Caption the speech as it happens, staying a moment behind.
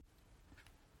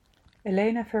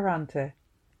Elena Ferrante,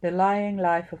 The Lying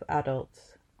Life of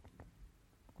Adults.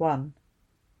 1.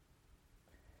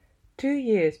 2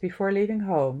 years before leaving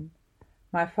home,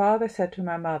 my father said to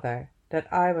my mother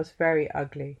that I was very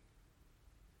ugly.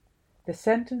 The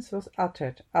sentence was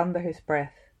uttered under his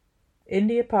breath, in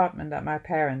the apartment that my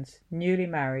parents, newly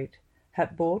married,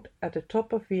 had bought at the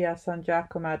top of Via San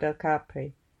Giacomo del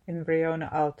Capri in Brione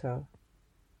Alto.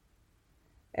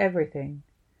 Everything,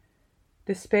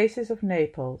 the spaces of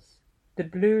Naples, the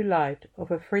blue light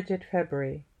of a frigid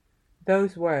February,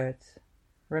 those words,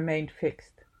 remained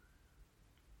fixed.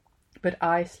 But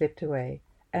I slipped away,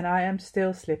 and I am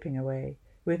still slipping away,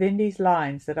 within these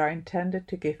lines that are intended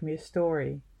to give me a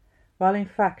story, while in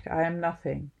fact I am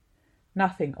nothing,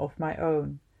 nothing of my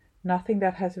own, nothing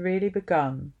that has really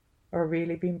begun or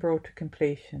really been brought to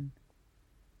completion.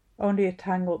 Only a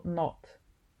tangled knot,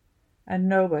 and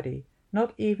nobody,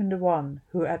 not even the one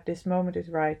who at this moment is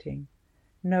writing,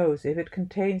 knows if it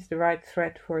contains the right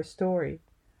thread for a story,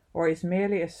 or is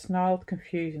merely a snarled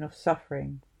confusion of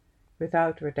suffering,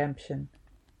 without redemption.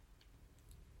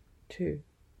 2.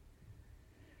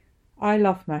 I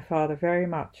loved my father very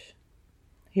much.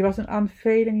 He was an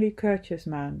unfailingly courteous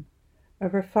man, a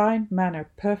refined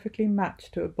manner perfectly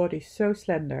matched to a body so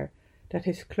slender that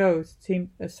his clothes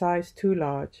seemed a size too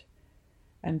large,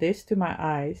 and this, to my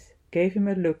eyes, gave him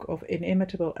a look of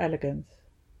inimitable elegance.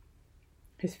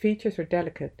 His features were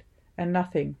delicate, and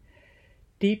nothing,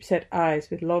 deep-set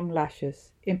eyes with long lashes,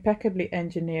 impeccably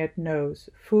engineered nose,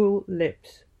 full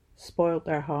lips, spoiled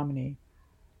their harmony.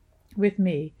 With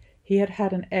me, he had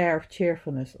had an air of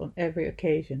cheerfulness on every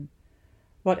occasion,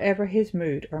 whatever his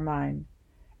mood or mine,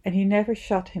 and he never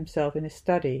shut himself in his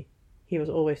study, he was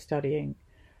always studying,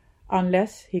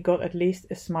 unless he got at least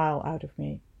a smile out of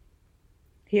me.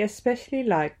 He especially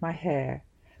liked my hair,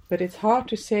 but it's hard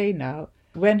to say now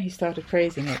when he started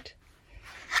praising it.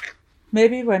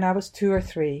 Maybe when I was 2 or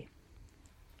 3.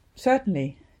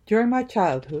 Certainly, during my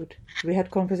childhood, we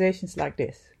had conversations like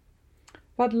this.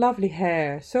 "What lovely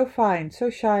hair, so fine, so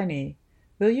shiny.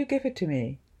 Will you give it to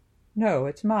me?" "No,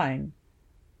 it's mine."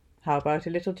 "How about a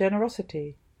little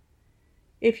generosity?"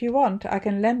 "If you want, I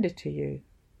can lend it to you."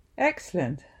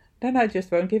 "Excellent! Then I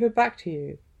just won't give it back to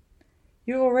you."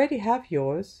 "You already have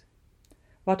yours."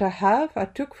 "What I have, I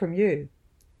took from you."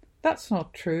 "That's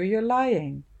not true, you're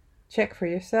lying." "Check for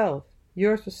yourself.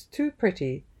 Yours was too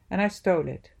pretty, and I stole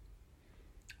it."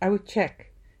 I would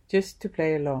check, just to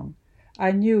play along.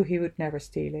 I knew he would never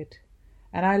steal it.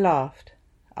 And I laughed.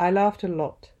 I laughed a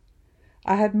lot.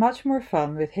 I had much more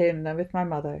fun with him than with my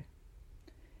mother.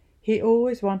 He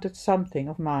always wanted something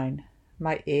of mine.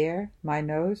 My ear, my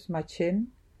nose, my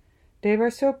chin. They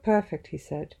were so perfect, he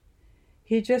said.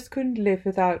 He just couldn't live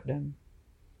without them.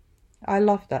 I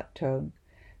loved that tone,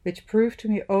 which proved to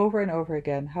me over and over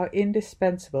again how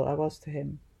indispensable I was to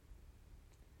him.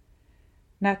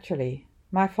 Naturally,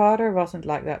 my father wasn't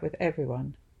like that with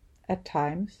everyone. At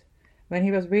times, when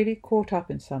he was really caught up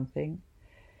in something,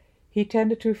 he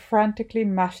tended to frantically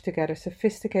mash together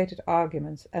sophisticated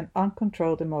arguments and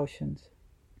uncontrolled emotions.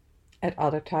 At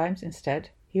other times, instead,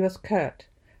 he was curt,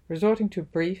 resorting to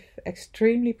brief,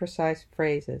 extremely precise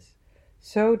phrases,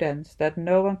 so dense that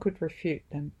no one could refute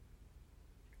them.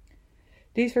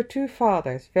 These were 2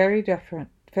 fathers very different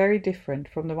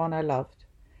from the one I loved,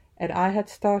 and I had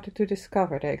started to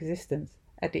discover their existence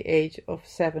at the age of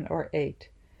 7 or 8,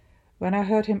 when I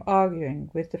heard him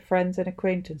arguing with the friends and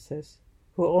acquaintances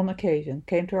who on occasion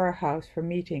came to our house for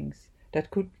meetings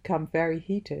that could become very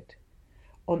heated,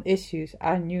 on issues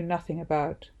I knew nothing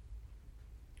about.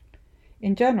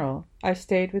 In general, I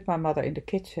stayed with my mother in the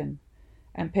kitchen,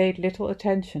 and paid little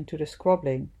attention to the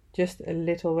squabbling just a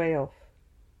little way off.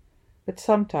 But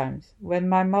sometimes, when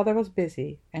my mother was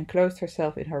busy and closed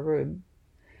herself in her room,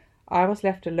 I was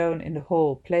left alone in the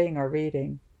hall playing or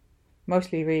reading.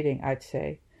 Mostly reading, I'd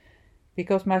say,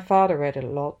 because my father read a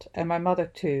lot, and my mother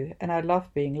too, and I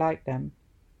loved being like them.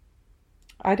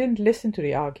 I didn't listen to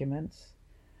the arguments.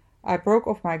 I broke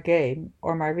off my game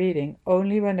or my reading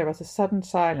only when there was a sudden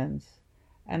silence,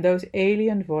 and those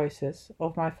alien voices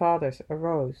of my father's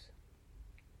arose.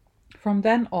 From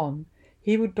then on,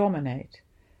 he would dominate,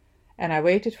 and I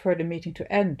waited for the meeting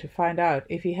to end to find out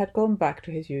if he had gone back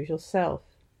to his usual self,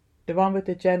 the one with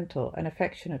the gentle and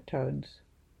affectionate tones.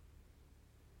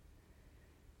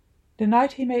 The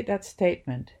night he made that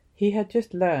statement, he had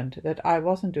just learned that I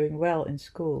wasn't doing well in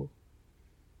school.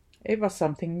 It was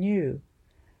something new.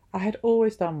 I had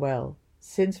always done well,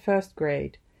 since 1st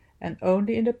grade, and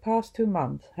only in the past 2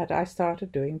 months had I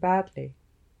started doing badly.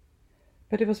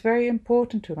 But it was very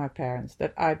important to my parents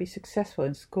that I be successful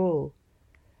in school,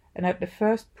 and at the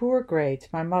first poor grades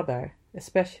my mother,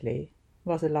 especially,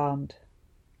 was alarmed.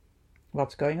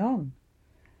 "What's going on?"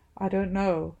 "I don't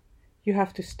know. You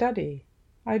have to study."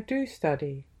 "I do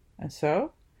study." "And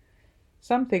so?"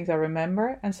 "Some things I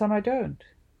remember and some I don't."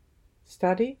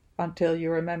 "Study until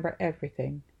you remember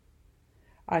everything."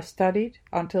 I studied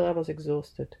until I was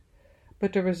exhausted,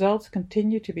 but the results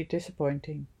continued to be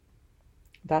disappointing.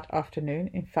 That afternoon,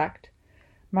 in fact,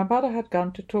 my mother had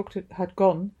gone to talk to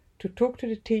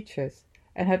the teachers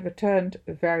and had returned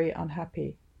very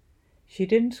unhappy. She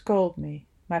didn't scold me.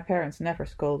 My parents never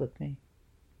scolded me.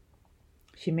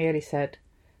 She merely said,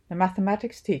 "The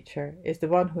mathematics teacher is the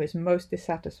one who is most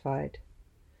dissatisfied.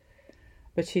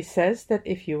 But she says that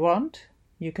if you want,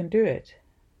 you can do it."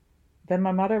 Then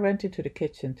my mother went into the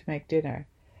kitchen to make dinner,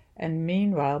 and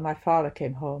meanwhile my father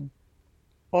came home.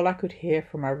 All I could hear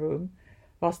from my room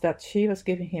was that she was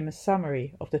giving him a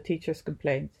summary of the teacher's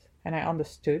complaints, and I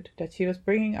understood that she was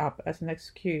bringing up as an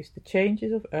excuse the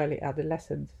changes of early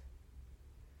adolescence.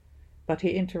 But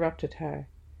he interrupted her,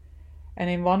 and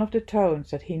in one of the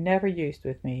tones that he never used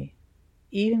with me,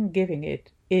 even giving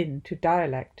it in to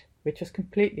dialect, which was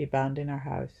completely banned in our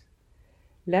house,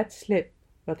 let slip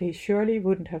what he surely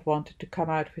wouldn't have wanted to come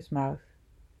out of his mouth.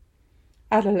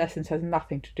 "Adolescence has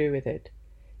nothing to do with it.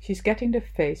 She's getting the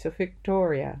face of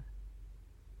Victoria."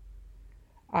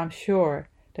 I'm sure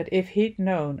that if he'd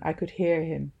known I could hear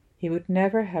him, he would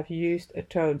never have used a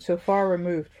tone so far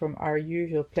removed from our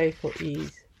usual playful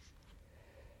ease.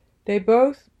 They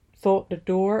both thought the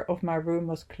door of my room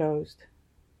was closed.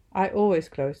 I always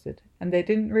closed it, and they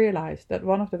didn't realize that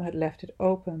one of them had left it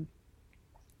open.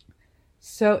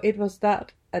 So it was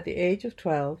that, at the age of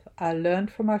 12, I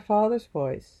learned from my father's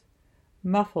voice,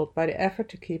 muffled by the effort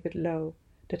to keep it low,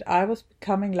 that I was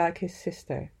becoming like his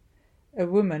sister, a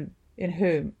woman in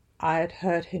whom, I had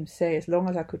heard him say as long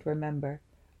as I could remember,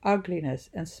 ugliness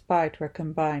and spite were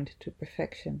combined to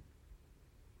perfection.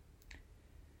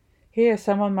 Here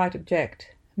someone might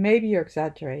object, "Maybe you're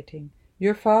exaggerating.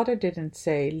 Your father didn't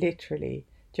say, literally,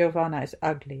 Giovanna is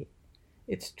ugly."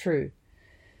 It's true.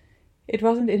 It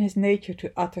wasn't in his nature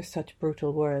to utter such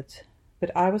brutal words,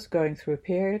 but I was going through a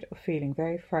period of feeling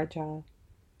very fragile.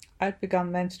 I'd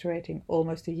begun menstruating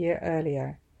almost a year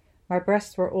earlier. My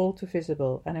breasts were all too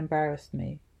visible and embarrassed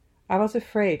me. I was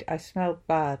afraid I smelled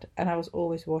bad, and I was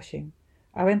always washing.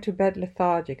 I went to bed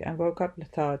lethargic and woke up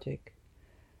lethargic.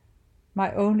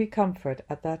 My only comfort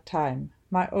at that time,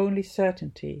 my only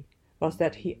certainty, was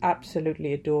that he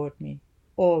absolutely adored me,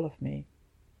 all of me.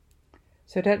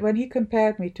 So that when he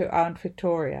compared me to Aunt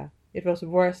Victoria, it was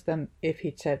worse than if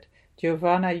he'd said,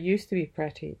 "Giovanna used to be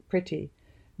pretty,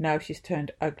 now she's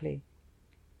turned ugly."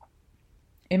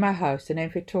 In my house, the name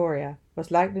Victoria was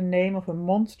like the name of a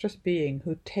monstrous being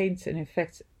who taints and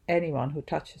infects anyone who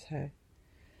touches her.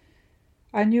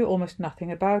 I knew almost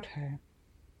nothing about her.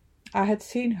 I had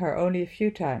seen her only a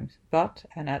few times, but,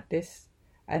 and this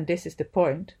is the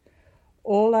point,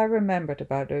 all I remembered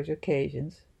about those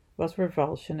occasions was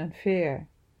revulsion and fear.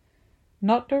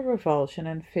 Not the revulsion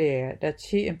and fear that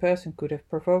she in person could have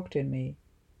provoked in me.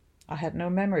 I had no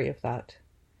memory of that.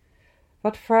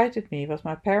 What frightened me was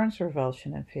my parents'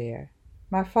 revulsion and fear.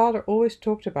 My father always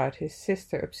talked about his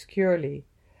sister obscurely,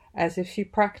 as if she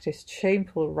practiced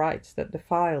shameful rites that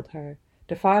defiled her,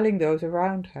 defiling those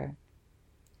around her.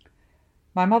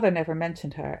 My mother never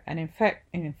mentioned her, and in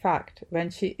fact, when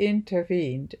she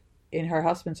intervened in her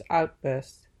husband's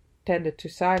outbursts, tended to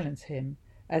silence him,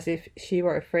 as if she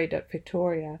were afraid that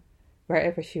Victoria,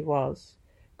 wherever she was,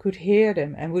 could hear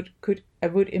them and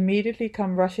would immediately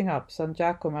come rushing up San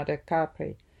Giacomo del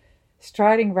Capri,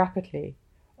 striding rapidly,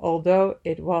 although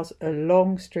it was a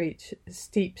long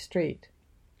steep street,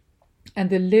 and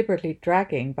deliberately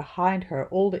dragging behind her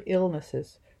all the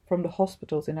illnesses from the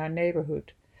hospitals in our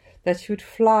neighborhood, that she would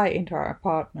fly into our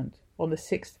apartment on the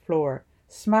 6th floor,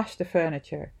 smash the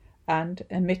furniture, and,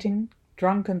 emitting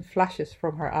drunken flashes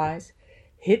from her eyes,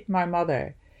 hit my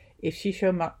mother if she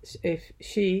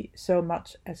so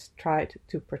much as tried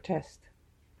to protest.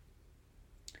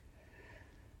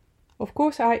 Of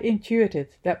course I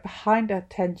intuited that behind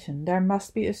that tension there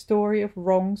must be a story of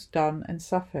wrongs done and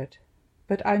suffered,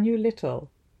 but I knew little,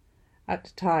 at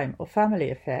the time, of family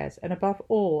affairs, and above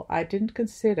all I didn't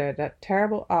consider that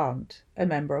terrible aunt a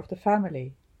member of the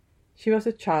family. She was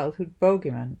a childhood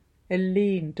bogeyman, a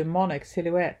lean, demonic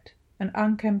silhouette, an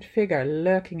unkempt figure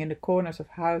lurking in the corners of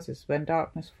houses when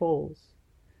darkness falls.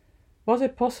 Was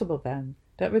it possible, then,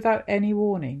 that without any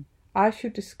warning I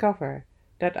should discover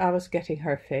that I was getting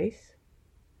her face?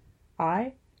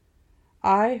 I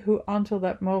who until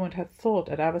that moment had thought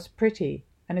that I was pretty,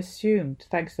 and assumed,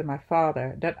 thanks to my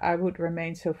father, that I would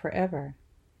remain so forever.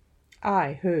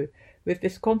 I who, with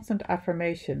this constant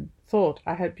affirmation, thought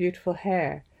I had beautiful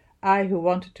hair, I who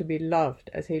wanted to be loved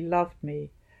as he loved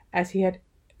me, as he had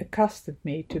accustomed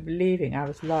me to believing I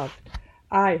was loved,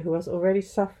 I who was already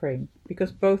suffering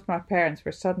because both my parents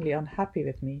were suddenly unhappy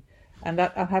with me, and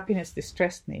that unhappiness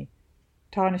distressed me,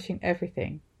 tarnishing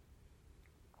everything.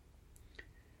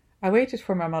 I waited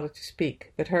for my mother to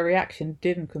speak, but her reaction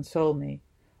didn't console me.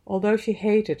 Although she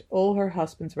hated all her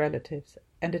husband's relatives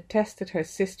and detested her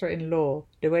sister-in-law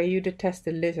the way you detest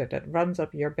a lizard that runs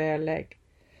up your bare leg,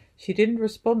 she didn't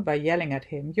respond by yelling at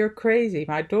him, "You're crazy,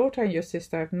 my daughter and your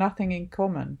sister have nothing in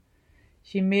common."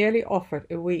 She merely offered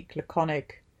a weak,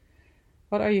 laconic,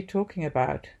 "What are you talking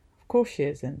about? Of course she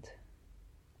isn't."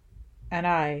 And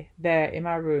I, there in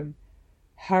my room,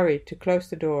 hurried to close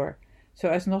the door so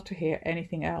as not to hear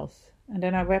anything else, and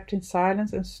then I wept in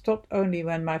silence and stopped only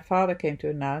when my father came to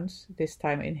announce, this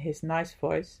time in his nice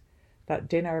voice, that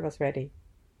dinner was ready.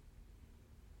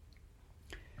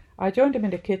 I joined him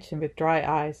in the kitchen with dry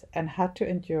eyes and had to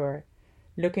endure,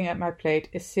 looking at my plate,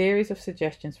 a series of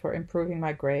suggestions for improving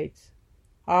my grades.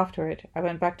 After it, I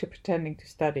went back to pretending to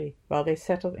study while they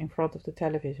settled in front of the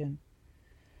television.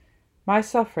 My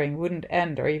suffering wouldn't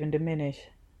end or even diminish.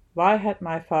 Why had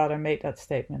my father made that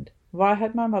statement? Why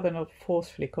had my mother not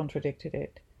forcefully contradicted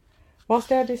it? Was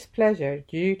their displeasure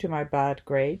due to my bad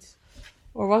grades,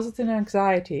 or was it an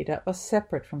anxiety that was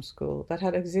separate from school, that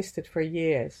had existed for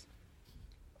years?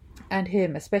 And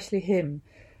him, especially him,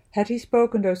 had he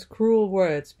spoken those cruel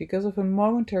words because of a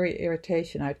momentary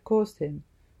irritation I had caused him,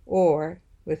 or,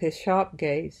 with his sharp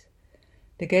gaze,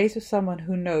 the gaze of someone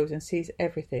who knows and sees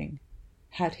everything,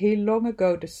 had he long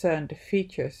ago discerned the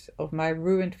features of my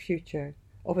ruined future,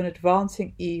 of an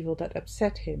advancing evil that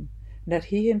upset him, and that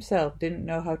he himself didn't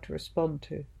know how to respond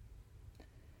to?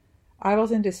 I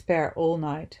was in despair all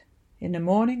night. In the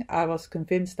morning I was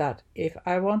convinced that, if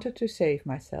I wanted to save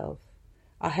myself,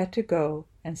 I had to go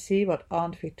and see what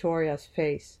Aunt Victoria's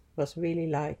face was really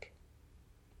like.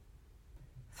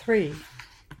 3.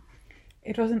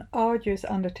 It was an arduous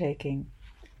undertaking.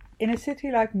 In a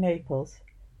city like Naples,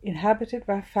 inhabited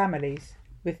by families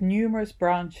with numerous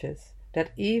branches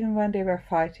that even when they were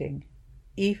fighting,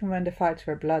 even when the fights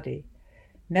were bloody,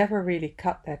 never really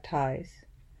cut their ties,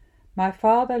 my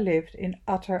father lived in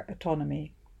utter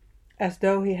autonomy, as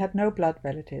though he had no blood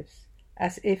relatives,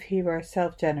 as if he were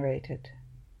self-generated.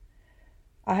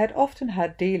 I had often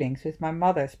had dealings with my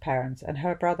mother's parents and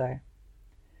her brother.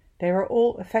 They were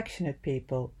all affectionate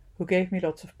people who gave me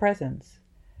lots of presents,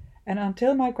 and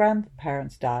until my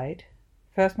grandparents died,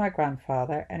 first my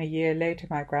grandfather and a year later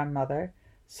my grandmother,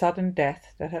 sudden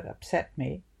death that had upset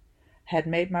me, had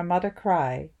made my mother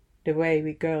cry the way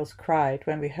we girls cried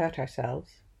when we hurt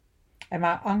ourselves, and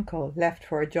my uncle left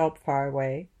for a job far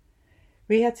away,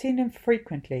 we had seen him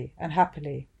frequently and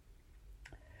happily,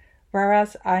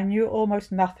 whereas I knew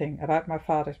almost nothing about my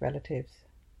father's relatives.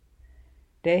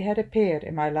 They had appeared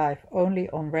in my life only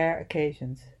on rare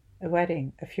occasions, a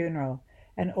wedding, a funeral,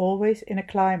 and always in a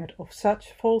climate of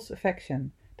such false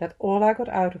affection that all I got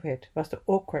out of it was the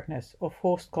awkwardness of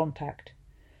forced contact.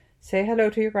 Say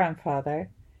hello to your grandfather.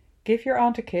 Give your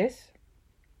aunt a kiss.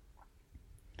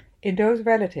 In those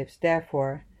relatives,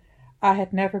 therefore, I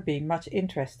had never been much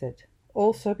interested,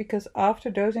 also because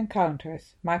after those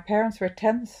encounters my parents were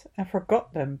tense and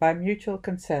forgot them by mutual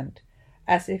consent,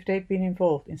 as if they'd been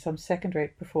involved in some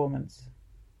second-rate performance.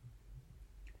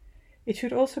 It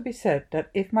should also be said that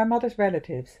if my mother's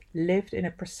relatives lived in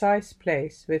a precise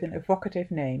place with an evocative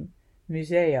name,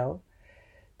 museo,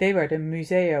 they were the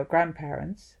museo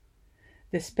grandparents.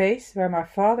 The space where my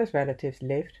father's relatives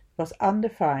lived was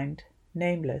undefined,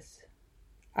 nameless.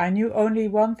 I knew only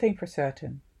one thing for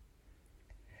certain.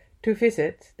 To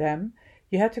visit them,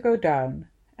 you had to go down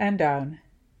and down,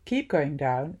 keep going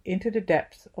down into the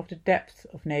depths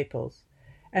of Naples,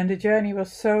 and the journey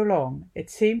was so long,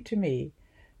 it seemed to me,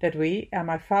 that we and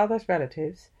my father's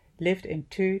relatives lived in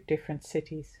 2 different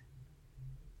cities.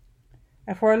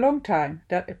 And for a long time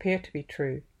that appeared to be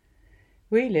true.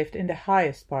 We lived in the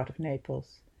highest part of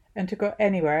Naples, and to go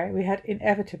anywhere we had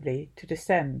inevitably to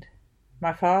descend.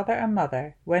 My father and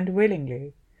mother went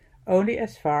willingly, only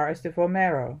as far as the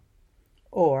Vomero,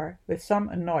 or, with some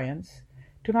annoyance,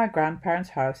 to my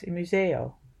grandparents' house in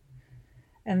Museo,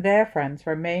 and their friends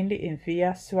were mainly in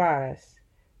Via Suarez,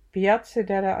 Piazza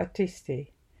degli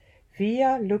Artisti,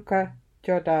 Via Luca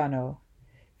Giordano,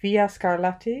 Via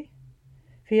Scarlatti,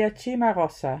 Via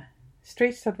Cimarossa,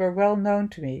 streets that were well known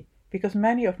to me because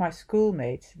many of my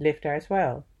schoolmates lived there as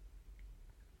well.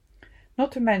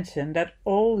 Not to mention that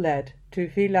all led to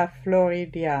Villa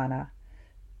Floridiana,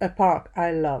 a park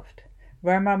I loved,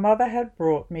 where my mother had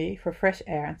brought me for fresh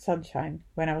air and sunshine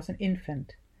when I was an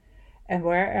infant, and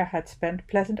where I had spent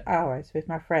pleasant hours with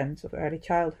my friends of early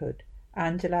childhood,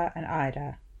 Angela and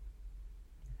Ida.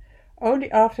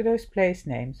 Only after those place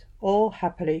names, all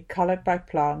happily coloured by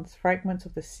plants, fragments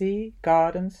of the sea,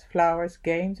 gardens, flowers,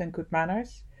 games, and good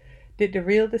manners, did the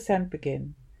real descent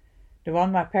begin, the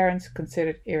one my parents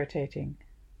considered irritating.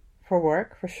 For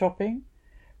work, for shopping,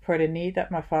 for the need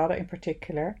that my father in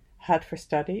particular had for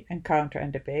study, encounter,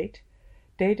 and debate,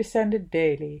 they descended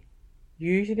daily,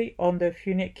 usually on the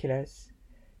funiculars,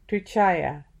 to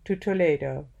Chaya, to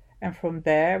Toledo, and from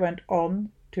there went on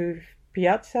to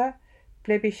Piazza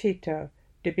Plebiscito,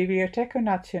 the Biblioteca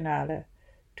Nazionale,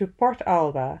 to Port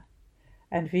Alba,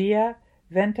 and via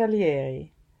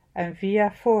Ventalieri, and via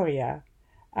Foria,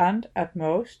 and, at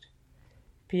most,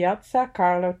 Piazza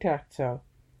Carlo Terzo,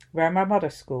 where my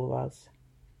mother's school was.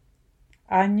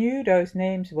 I knew those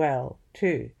names well,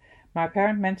 too. My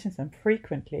parent mentioned them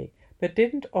frequently, but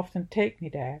didn't often take me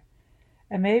there,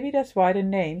 and maybe that's why the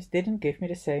names didn't give me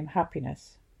the same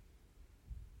happiness.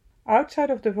 Outside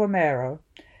of the Vomero,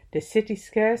 the city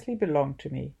scarcely belonged to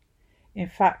me. In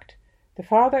fact, the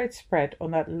farther it spread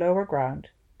on that lower ground,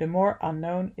 the more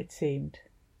unknown it seemed.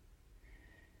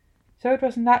 So it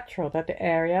was natural that the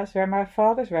areas where my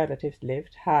father's relatives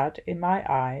lived had, in my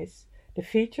eyes, the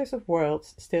features of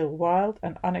worlds still wild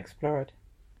and unexplored.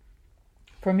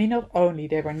 For me not only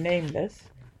they were nameless,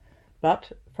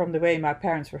 but, from the way my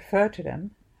parents referred to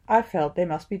them, I felt they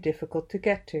must be difficult to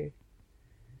get to.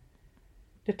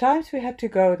 The times we had to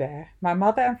go there, my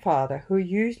mother and father, who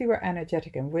usually were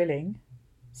energetic and willing,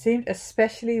 seemed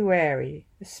especially wary,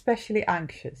 especially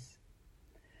anxious.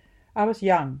 I was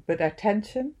young, but their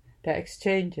tension, their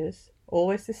exchanges,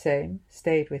 always the same,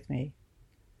 stayed with me.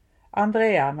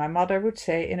 Andrea, my mother would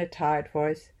say in a tired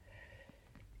voice,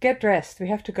 "Get dressed, we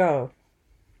have to go."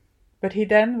 But he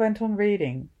then went on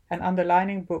reading and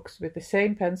underlining books with the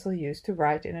same pencil used to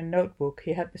write in a notebook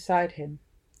he had beside him.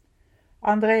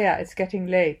 "Andrea, it's getting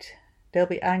late. They'll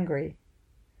be angry."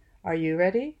 "Are you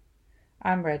ready?"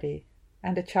 "I'm ready."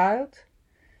 "And the child?"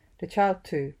 "The child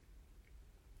too."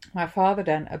 My father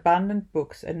then abandoned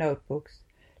books and notebooks,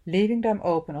 leaving them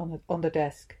open on the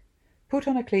desk, put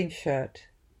on a clean shirt,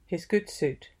 his good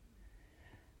suit.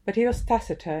 But he was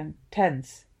taciturn,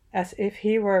 tense, as if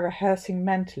he were rehearsing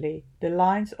mentally the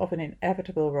lines of an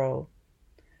inevitable role.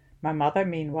 My mother,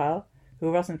 meanwhile,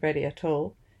 who wasn't ready at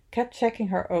all, kept checking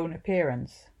her own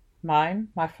appearance, mine,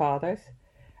 my father's,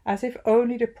 as if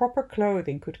only the proper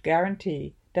clothing could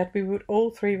guarantee that we would all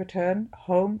three return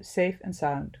home safe and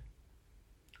sound.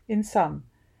 In sum,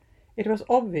 it was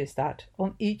obvious that,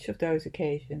 on each of those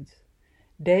occasions,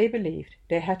 they believed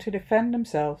they had to defend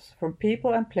themselves from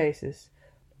people and places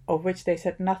of which they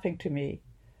said nothing to me,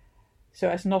 so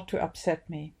as not to upset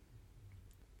me.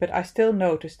 But I still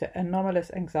noticed the anomalous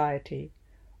anxiety,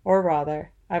 or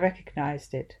rather, I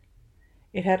recognized it.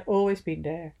 It had always been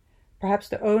there, perhaps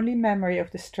the only memory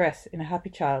of distress in a happy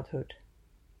childhood.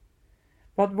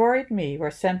 What worried me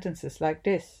were sentences like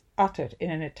this, uttered in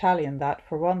an Italian that,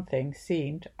 for one thing,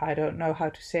 seemed, I don't know how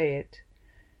to say it,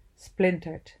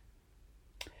 splintered.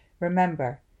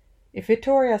 Remember, if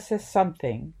Vittoria says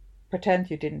something,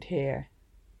 pretend you didn't hear.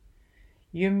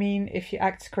 You mean if she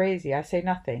acts crazy, I say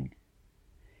nothing?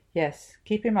 Yes,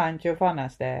 keep in mind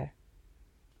Giovanna's there.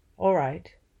 All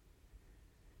right.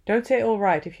 Don't say all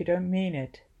right if you don't mean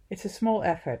it. It's a small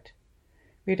effort.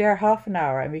 We're there half an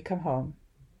hour and we come home.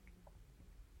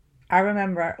 I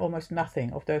remember almost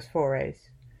nothing of those forays.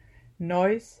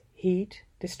 Noise, heat,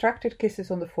 distracted kisses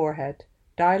on the forehead,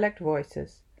 dialect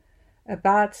voices, a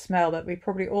bad smell that we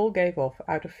probably all gave off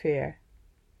out of fear.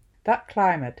 That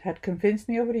climate had convinced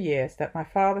me over the years that my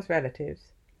father's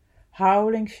relatives,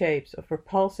 howling shapes of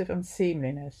repulsive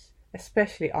unseemliness,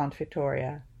 especially Aunt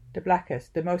Vittoria, the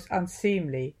blackest, the most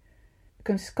unseemly,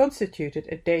 constituted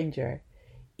a danger,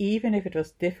 even if it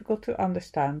was difficult to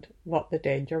understand what the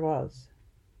danger was.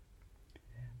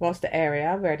 Was the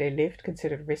area where they lived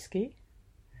considered risky?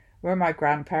 Were my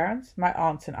grandparents, my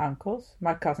aunts and uncles,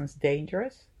 my cousins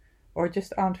dangerous, or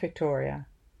just Aunt Victoria?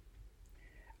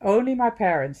 Only my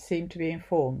parents seemed to be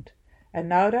informed, and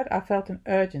now that I felt an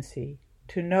urgency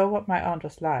to know what my aunt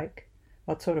was like,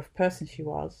 what sort of person she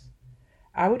was,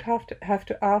 I would have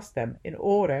to ask them in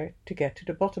order to get to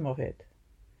the bottom of it.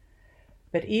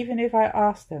 But even if I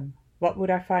asked them, what would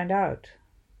I find out?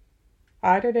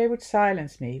 Either they would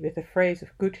silence me with a phrase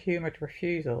of good-humoured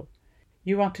refusal,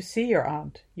 "You want to see your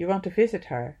aunt, you want to visit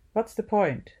her, what's the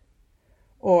point?"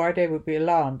 Or they would be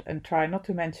alarmed and try not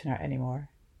to mention her any more.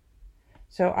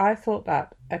 So I thought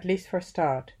that, at least for a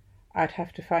start, I'd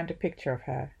have to find a picture of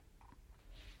her.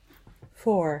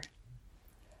 4.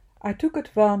 I took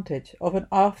advantage of an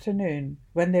afternoon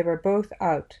when they were both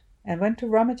out and went to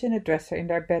rummage in a dresser in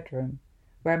their bedroom,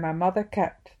 where my mother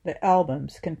kept the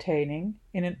albums containing,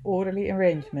 in an orderly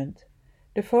arrangement,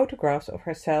 the photographs of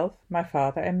herself, my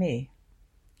father, and me.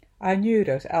 I knew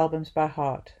those albums by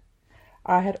heart.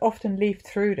 I had often leafed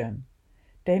through them.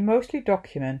 They mostly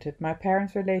documented my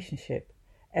parents' relationship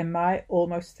and my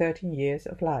almost 13 years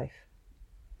of life.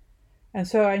 And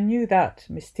so I knew that,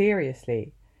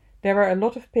 mysteriously, there were a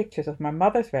lot of pictures of my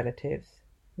mother's relatives,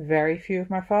 very few of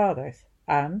my father's,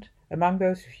 and, among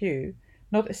those few,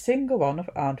 not a single one of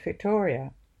Aunt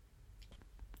Victoria.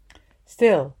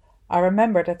 Still, I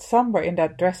remember that somewhere in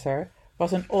that dresser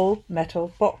was an old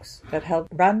metal box that held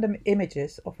random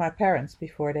images of my parents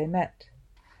before they met.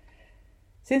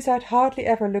 Since I'd hardly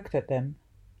ever looked at them,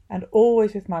 and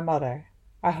always with my mother,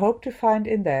 I hoped to find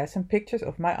in there some pictures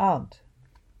of my aunt.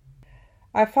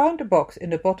 I found the box in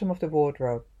the bottom of the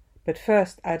wardrobe, but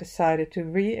first I decided to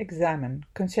re-examine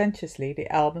conscientiously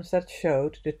the albums that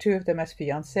showed the two of them as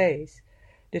fiancés,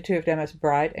 the two of them as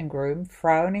bride and groom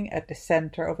frowning at the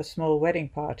centre of a small wedding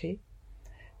party,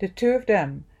 the two of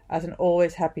them as an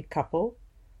always happy couple,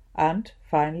 and,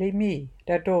 finally, me,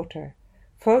 their daughter,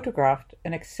 photographed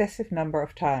an excessive number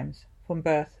of times, from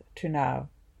birth to now.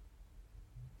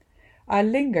 I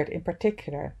lingered in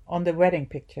particular on the wedding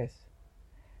pictures.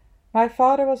 My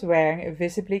father was wearing a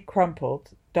visibly crumpled,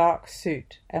 dark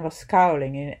suit and was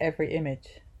scowling in every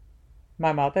image.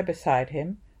 My mother beside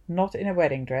him, not in a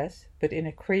wedding dress, but in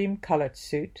a cream-coloured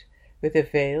suit, with a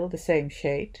veil the same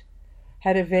shade,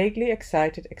 had a vaguely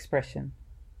excited expression.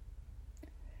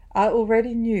 I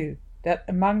already knew that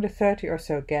among the 30 or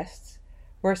so guests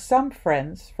were some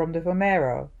friends from the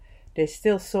Vomero they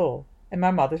still saw, and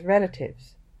my mother's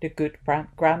relatives, the good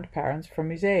grandparents from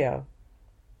Museo.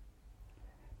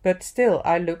 But still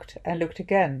I looked and looked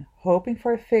again, hoping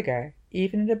for a figure,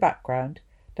 even in the background,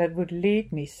 that would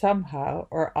lead me somehow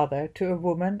or other to a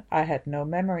woman I had no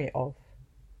memory of.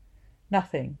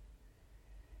 Nothing.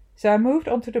 So I moved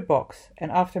on to the box,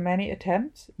 and after many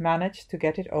attempts managed to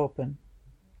get it open.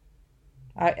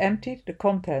 I emptied the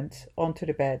contents onto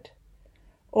the bed.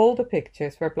 All the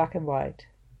pictures were black and white.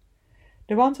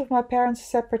 The ones of my parents'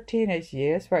 separate teenage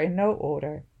years were in no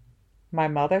order. My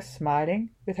mother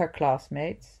smiling with her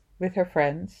classmates, with her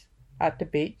friends, at the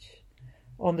beach,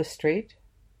 on the street,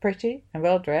 pretty and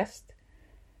well dressed,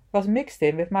 was mixed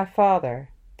in with my father,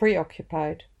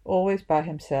 preoccupied, always by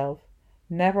himself,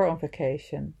 never on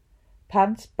vacation,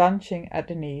 pants bunching at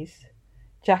the knees,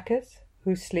 jackets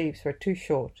whose sleeves were too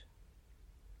short.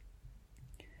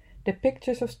 The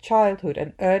pictures of childhood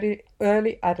and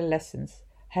early adolescence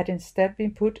had instead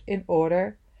been put in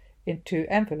order in 2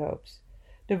 envelopes,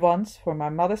 the ones for my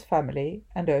mother's family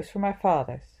and those for my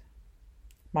father's.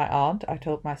 My aunt, I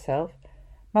told myself,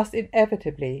 must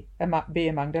inevitably be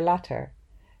among the latter,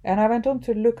 and I went on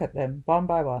to look at them one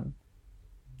by one.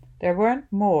 There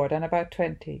weren't more than about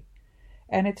 20,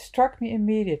 and it struck me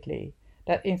immediately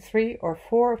that in 3 or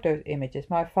 4 of those images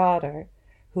my father,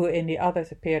 who in the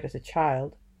others appeared as a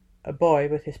child, a boy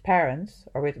with his parents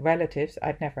or with relatives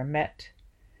I'd never met,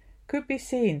 could be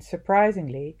seen,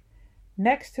 surprisingly,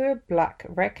 next to a black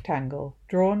rectangle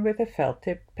drawn with a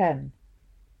felt-tipped pen.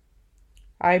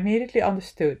 I immediately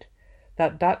understood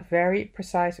that that very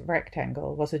precise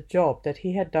rectangle was a job that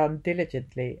he had done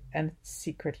diligently and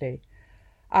secretly.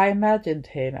 I imagined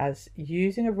him as,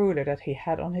 using a ruler that he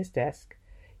had on his desk,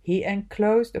 he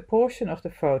enclosed a portion of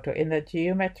the photo in that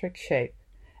geometric shape,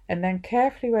 and then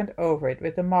carefully went over it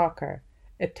with the marker,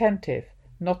 attentive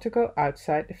not to go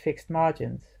outside the fixed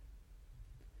margins.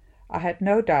 I had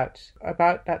no doubt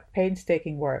about that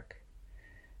painstaking work.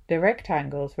 The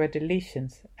rectangles were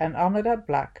deletions, and under that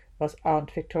black was Aunt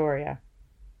Victoria.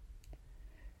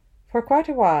 For quite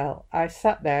a while I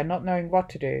sat there not knowing what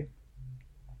to do.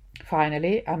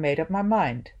 Finally I made up my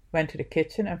mind, went to the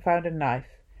kitchen and found a knife,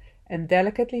 and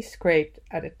delicately scraped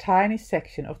at a tiny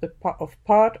section of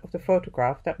part of the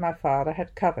photograph that my father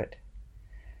had covered.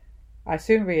 I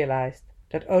soon realized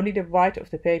that only the white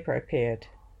of the paper appeared.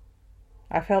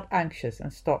 I felt anxious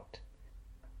and stopped.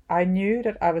 I knew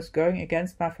that I was going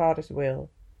against my father's will,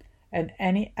 and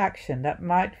any action that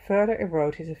might further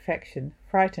erode his affection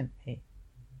frightened me.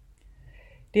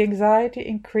 The anxiety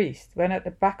increased when at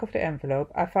the back of the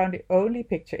envelope I found the only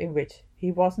picture in which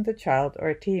he wasn't a child or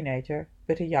a teenager,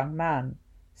 but a young man,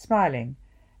 smiling,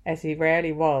 as he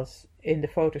rarely was in the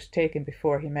photos taken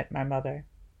before he met my mother.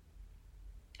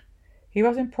 He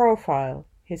was in profile,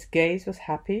 his gaze was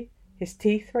happy, his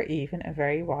teeth were even and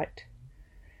very white.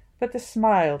 But the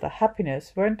smile, the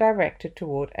happiness weren't directed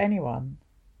toward anyone.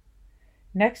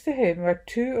 Next to him were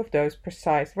 2 of those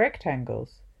precise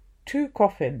rectangles, 2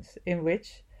 coffins in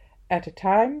which, At a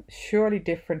time surely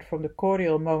different from the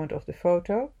cordial moment of the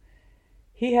photo,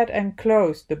 he had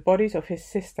enclosed the bodies of his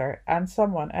sister and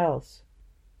someone else.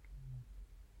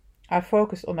 I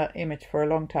focused on that image for a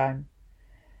long time.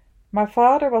 My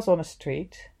father was on a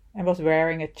street and was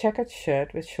wearing a checkered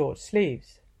shirt with short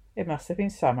sleeves. It must have been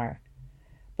summer.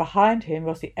 Behind him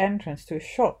was the entrance to a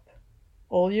shop.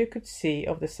 All you could see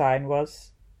of the sign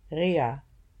was Ria.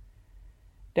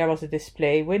 There was a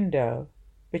display window,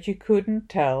 but you couldn't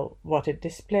tell what it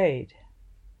displayed.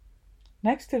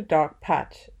 Next to the dark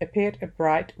patch appeared a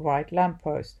bright white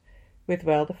lamppost with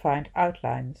well-defined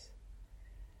outlines.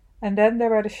 And then there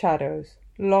were the shadows,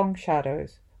 long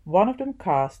shadows, one of them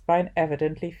cast by an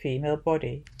evidently female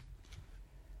body.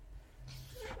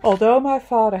 Although my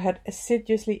father had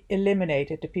assiduously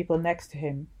eliminated the people next to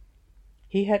him,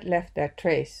 he had left their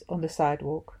trace on the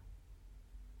sidewalk.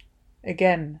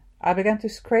 Again, I began to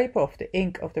scrape off the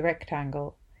ink of the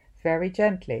rectangle, very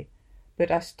gently,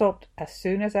 but I stopped as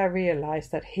soon as I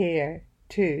realized that here,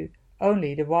 too,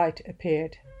 only the white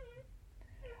appeared.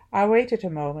 I waited a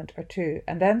moment or two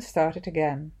and then started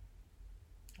again.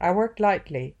 I worked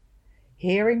lightly,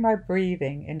 hearing my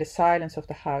breathing in the silence of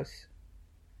the house.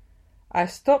 I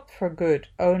stopped for good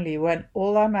only when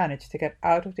all I managed to get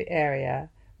out of the area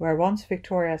where once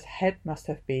Victoria's head must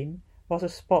have been was a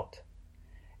spot,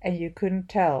 and you couldn't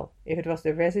tell if it was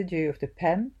the residue of the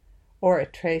pen or a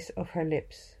trace of her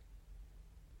lips.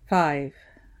 5.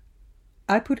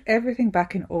 I put everything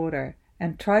back in order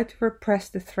and tried to repress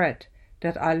the threat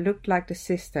that I looked like the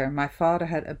sister my father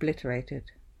had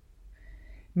obliterated.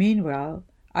 Meanwhile,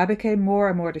 I became more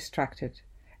and more distracted,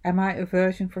 and my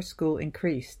aversion for school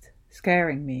increased,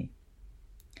 scaring me.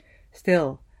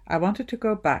 Still, I wanted to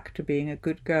go back to being a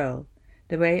good girl,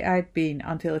 the way I had been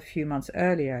until a few months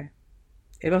earlier.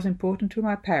 It was important to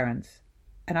my parents,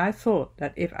 and I thought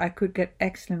that if I could get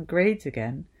excellent grades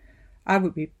again, I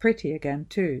would be pretty again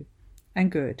too,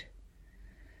 and good.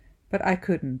 But I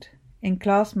couldn't. In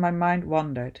class my mind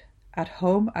wandered. At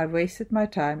home I wasted my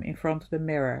time in front of the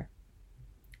mirror.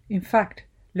 In fact,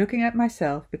 looking at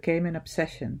myself became an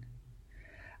obsession.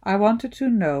 I wanted to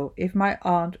know if my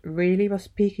aunt really was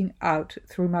peeking out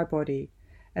through my body,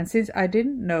 and since I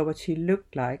didn't know what she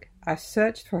looked like, I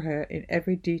searched for her in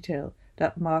every detail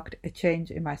that marked a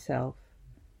change in myself.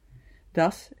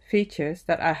 Thus, features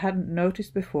that I hadn't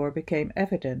noticed before became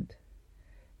evident.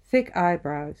 Thick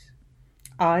eyebrows,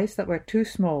 eyes that were too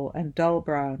small and dull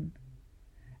brown,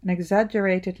 an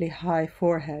exaggeratedly high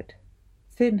forehead,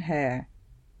 thin hair,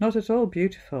 not at all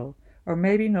beautiful, or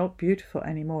maybe not beautiful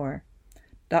anymore,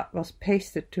 that was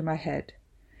pasted to my head,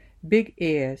 big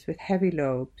ears with heavy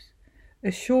lobes,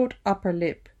 a short upper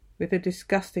lip with a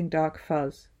disgusting dark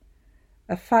fuzz,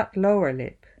 a fat lower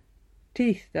lip,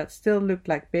 teeth that still looked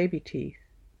like baby teeth,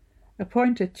 a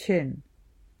pointed chin,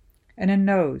 and a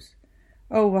nose.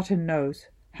 Oh, what a nose!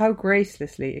 How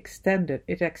gracelessly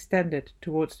it extended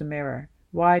towards the mirror,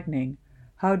 widening,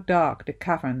 how dark the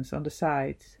caverns on the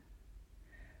sides.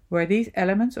 Were these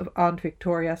elements of Aunt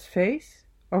Victoria's face,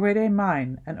 or were they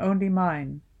mine, and only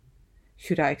mine?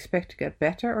 Should I expect to get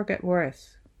better or get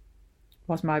worse?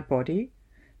 Was my body,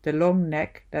 the long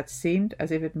neck that seemed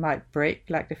as if it might break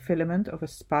like the filament of a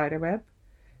spiderweb,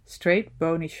 straight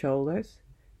bony shoulders,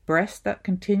 breasts that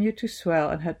continued to swell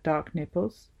and had dark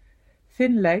nipples,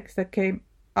 thin legs that came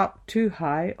up too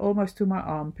high, almost to my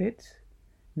armpits,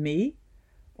 me,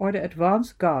 or the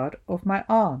advance guard of my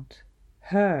aunt,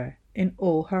 her, in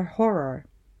all her horror?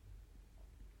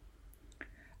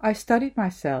 I studied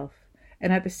myself,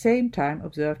 and at the same time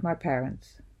observed my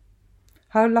parents.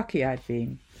 How lucky I'd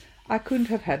been. I couldn't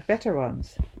have had better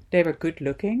ones. They were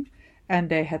good-looking, and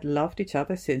they had loved each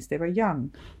other since they were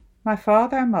young. My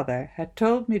father and mother had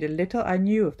told me the little I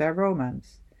knew of their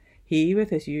romance, he with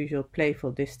his usual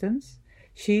playful distance,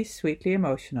 she sweetly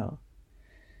emotional.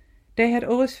 They had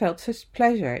always felt such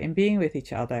pleasure in being with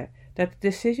each other that the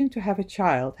decision to have a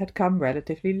child had come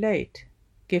relatively late,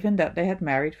 given that they had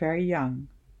married very young.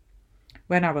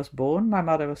 When I was born, my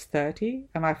mother was 30,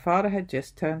 and my father had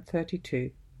just turned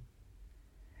 32.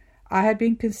 I had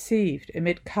been conceived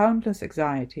amid countless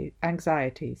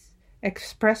anxieties,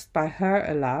 expressed by her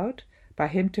aloud, by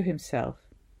him to himself.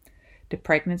 The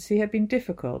pregnancy had been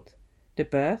difficult, the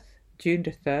birth, June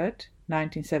the 3rd,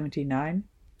 1979,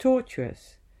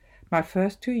 tortuous. My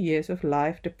first 2 years of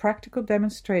life the practical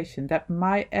demonstration that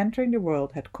my entering the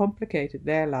world had complicated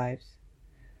their lives.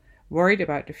 Worried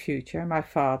about the future, my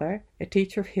father, a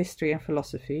teacher of history and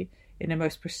philosophy in the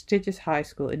most prestigious high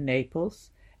school in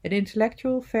Naples, an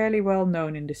intellectual fairly well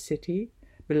known in the city,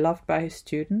 beloved by his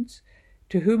students,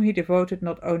 to whom he devoted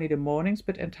not only the mornings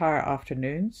but entire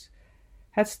afternoons,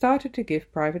 had started to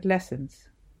give private lessons.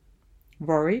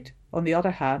 Worried, on the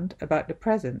other hand, about the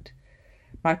present,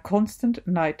 my constant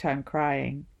nighttime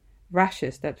crying,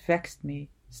 rashes that vexed me,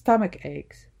 stomach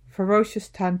aches, ferocious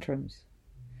tantrums.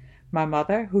 My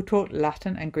mother, who taught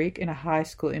Latin and Greek in a high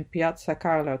school in Piazza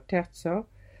Carlo Terzo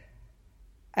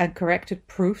and corrected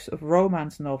proofs of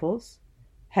romance novels,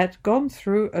 had gone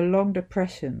through a long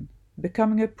depression,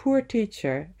 becoming a poor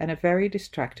teacher and a very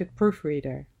distracted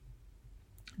proofreader.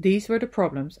 These were the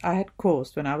problems I had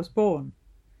caused when I was born.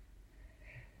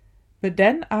 But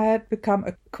then I had become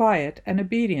a quiet and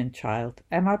obedient child,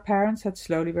 and my parents had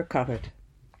slowly recovered.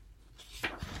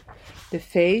 The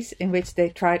phase in which they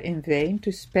tried in vain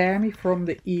to spare me from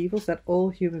the evils that all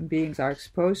human beings are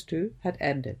exposed to had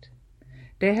ended.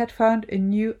 They had found a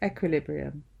new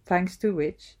equilibrium, thanks to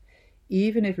which,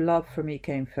 even if love for me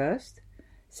came first,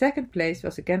 second place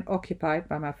was again occupied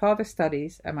by my father's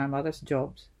studies and my mother's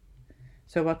jobs.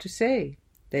 So what to say?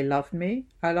 They loved me,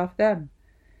 I loved them.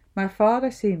 My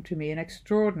father seemed to me an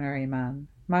extraordinary man,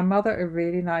 my mother a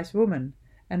really nice woman,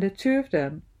 and the two of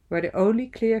them were the only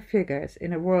clear figures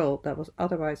in a world that was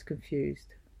otherwise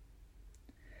confused.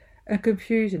 A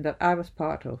confusion that I was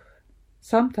part of.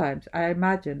 Sometimes I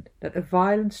imagined that a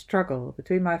violent struggle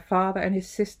between my father and his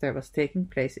sister was taking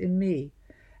place in me,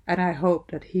 and I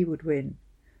hoped that he would win.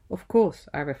 Of course,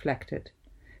 I reflected,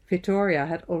 Vittoria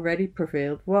had already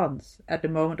prevailed once, at the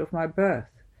moment of my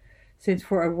birth, since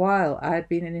for a while I had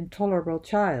been an intolerable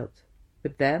child.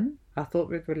 But then, I thought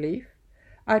with relief,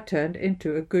 I turned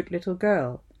into a good little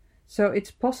girl, so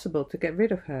it's possible to get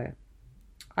rid of her.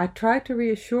 I tried to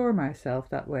reassure myself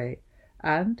that way,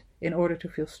 and, in order to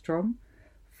feel strong,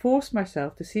 forced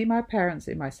myself to see my parents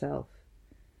in myself.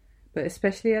 But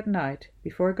especially at night,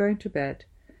 before going to bed,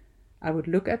 I would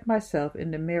look at myself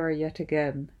in the mirror yet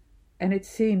again, and it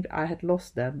seemed I had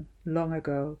lost them long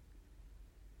ago.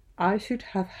 I should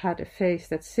have had a face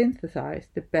that synthesized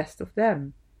the best of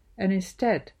them, and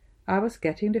instead I was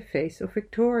getting the face of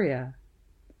Victoria.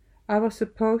 I was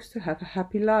supposed to have a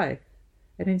happy life,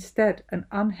 and instead an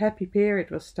unhappy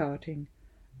period was starting,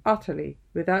 utterly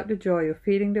without the joy of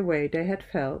feeling the way they had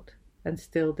felt, and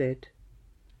still did.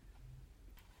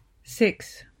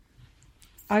 6.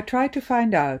 I tried to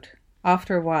find out,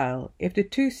 after a while, if the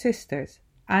two sisters,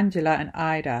 Angela and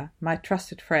Ida, my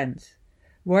trusted friends,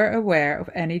 were aware of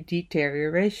any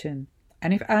deterioration,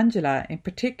 and if Angela in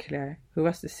particular, who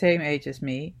was the same age as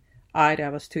me, Ida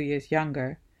was 2 years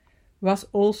younger, was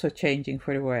also changing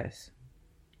for the worse.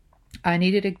 I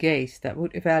needed a gaze that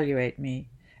would evaluate me,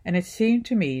 and it seemed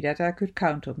to me that I could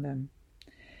count on them.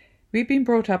 We'd been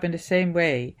brought up in the same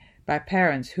way by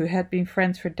parents who had been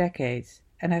friends for decades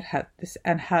and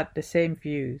had the same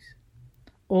views.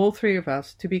 All three of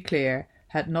us, to be clear,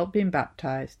 had not been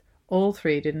baptized, all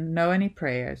three didn't know any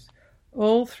prayers,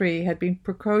 all three had been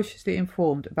precociously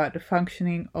informed about the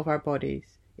functioning of our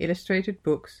bodies, illustrated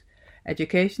books,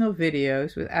 educational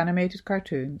videos with animated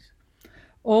cartoons.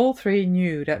 All three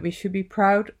knew that we should be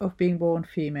proud of being born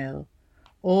female.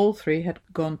 All three had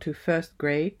gone to first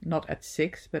grade, not at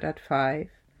 6, but at 5.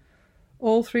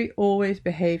 All three always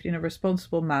behaved in a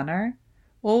responsible manner.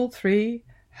 All three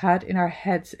had in our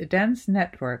heads a dense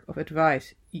network of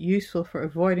advice useful for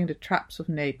avoiding the traps of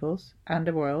Naples and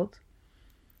the world.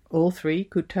 All three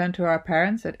could turn to our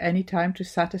parents at any time to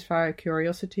satisfy our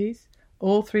curiosities.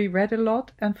 All three read a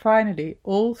lot, and finally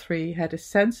all three had a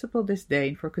sensible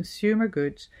disdain for consumer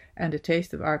goods and the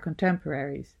taste of our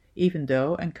contemporaries, even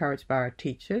though, encouraged by our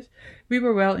teachers, we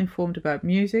were well informed about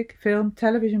music, film,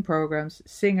 television programs,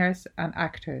 singers and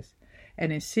actors,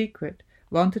 and in secret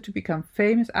wanted to become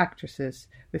famous actresses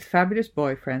with fabulous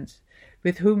boyfriends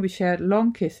with whom we shared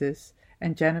long kisses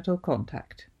and genital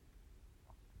contact.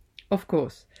 Of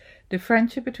course, the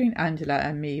friendship between Angela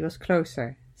and me was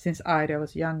closer, since Ida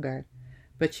was younger,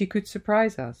 but she could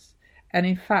surprise us, and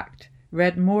in fact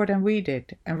read more than we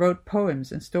did and wrote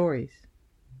poems and stories.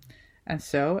 And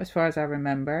so, as far as I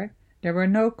remember, there were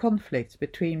no conflicts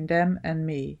between them and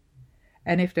me,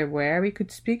 and if there were, we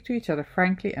could speak to each other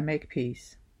frankly and make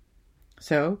peace.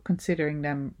 So, considering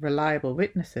them reliable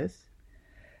witnesses,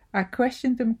 I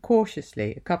questioned them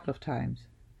cautiously a couple of times.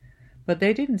 But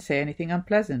they didn't say anything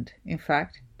unpleasant. In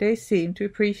fact, they seemed to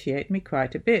appreciate me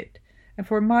quite a bit, and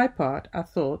for my part I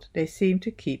thought they seemed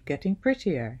to keep getting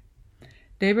prettier.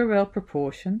 They were well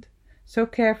proportioned, so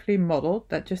carefully modelled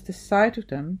that just the sight of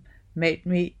them made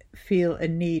me feel a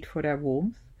need for their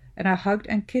warmth, and I hugged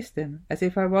and kissed them as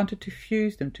if I wanted to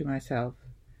fuse them to myself.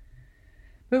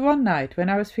 But one night, when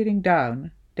I was feeling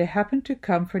down, they happened to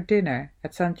come for dinner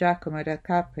at San Giacomo del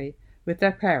Capri with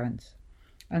their parents,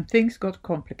 and things got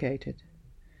complicated.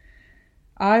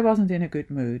 I wasn't in a good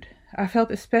mood. I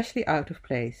felt especially out of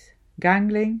place,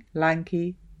 gangling,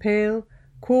 lanky, pale,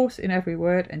 coarse in every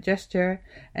word and gesture,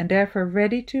 and therefore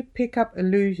ready to pick up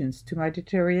allusions to my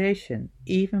deterioration,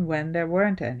 even when there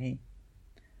weren't any.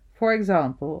 For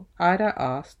example, Ida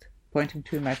asked, pointing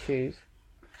to my shoes,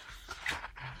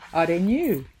 "Are they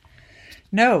new?"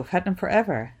 "No, I've had them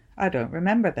forever. I don't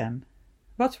remember them."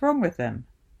 "What's wrong with them?"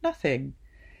 "Nothing."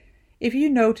 "If you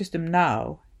notice them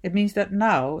now, it means that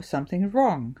now something's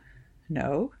wrong."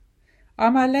 "No."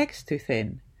 "Are my legs too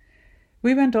thin?"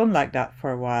 We went on like that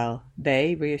for a while,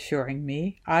 they reassuring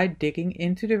me, I digging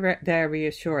into their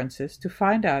reassurances to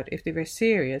find out if they were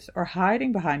serious or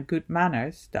hiding behind good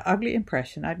manners the ugly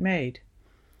impression I'd made.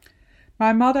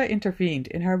 My mother intervened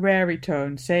in her wary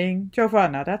tone, saying,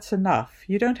 "Giovanna, that's enough.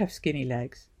 You don't have skinny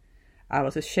legs." I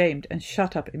was ashamed and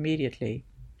shut up immediately,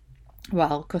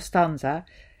 while Costanza,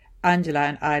 Angela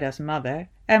and Ida's mother,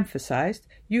 emphasized,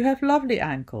 "You have lovely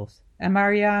ankles," and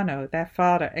Mariano, their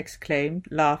father, exclaimed,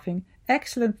 laughing,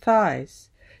 "Excellent thighs.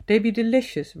 They'd be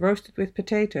delicious roasted with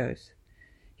potatoes."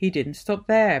 He didn't stop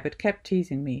there, but kept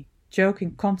teasing me,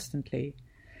 joking constantly.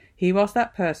 He was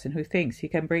that person who thinks he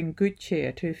can bring good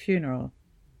cheer to a funeral.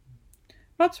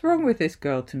 "What's wrong with this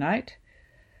girl tonight?"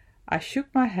 I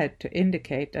shook my head to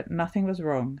indicate that nothing was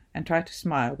wrong, and tried to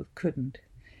smile, but couldn't.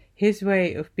 His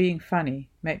way of being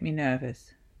funny made me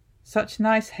nervous. "Such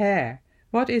nice hair.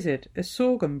 What is it, a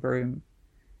sorghum broom?"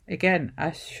 Again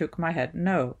I shook my head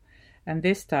no, and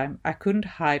this time I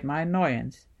couldn't hide my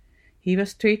annoyance. He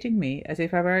was treating me as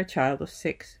if I were a child of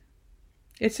 6.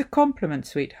 "It's a compliment,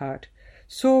 sweetheart.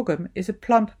 Sorghum is a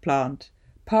plump plant,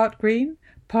 part green,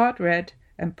 part red,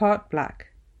 and part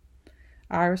black."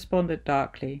 I responded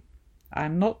darkly,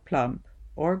 "I'm not plump,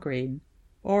 or green,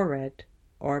 or red,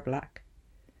 or black."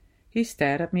 He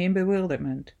stared at me in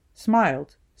bewilderment,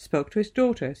 smiled, spoke to his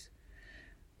daughters.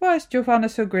 "Why is Giovanna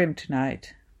so grim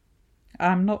tonight?"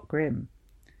 "I'm not grim."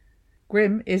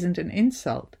 "Grim isn't an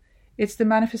insult. It's the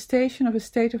manifestation of a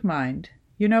state of mind.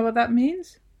 You know what that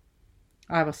means?"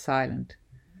 I was silent.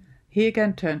 He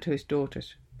again turned to his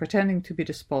daughters, pretending to be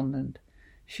despondent.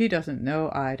 "She doesn't know,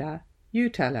 Ida. You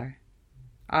tell her."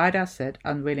 Ida said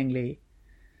unwillingly,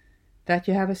 "That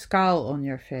you have a scowl on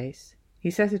your face. He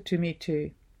says it to me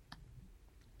too."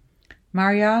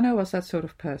 Mariano was that sort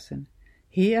of person.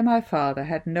 He and my father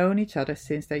had known each other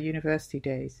since their university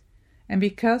days, and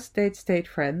because they'd stayed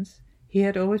friends, he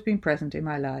had always been present in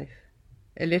my life.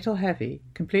 A little heavy,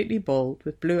 completely bald,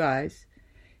 with blue eyes,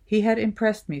 he had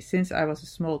impressed me since I was a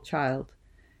small child,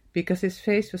 because his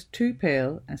face was too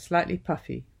pale and slightly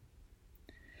puffy.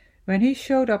 When he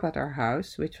showed up at our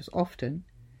house, which was often,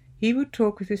 he would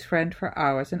talk with his friend for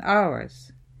hours and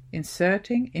hours,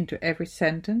 inserting into every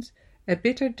sentence a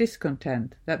bitter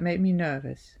discontent that made me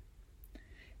nervous.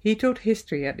 He taught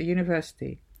history at the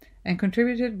university and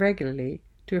contributed regularly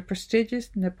to a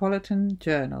prestigious Neapolitan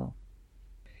journal.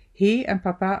 He and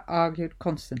Papa argued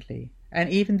constantly, and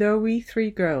even though we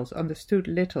 3 girls understood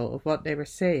little of what they were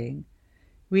saying,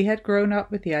 we had grown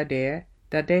up with the idea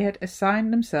that they had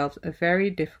assigned themselves a very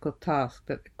difficult task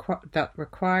that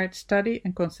required study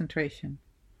and concentration.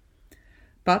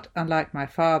 But, unlike my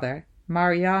father,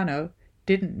 Mariano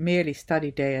didn't merely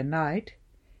study day and night.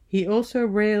 He also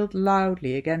railed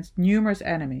loudly against numerous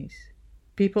enemies,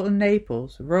 people in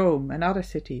Naples, Rome, and other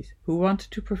cities who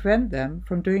wanted to prevent them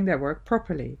from doing their work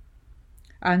properly.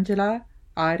 Angela,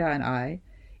 Ida, and I,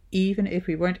 even if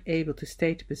we weren't able to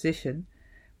state a position,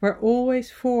 were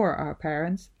always for our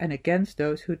parents and against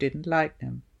those who didn't like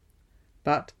them.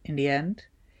 But, in the end,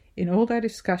 in all their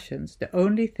discussions, the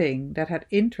only thing that had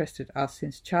interested us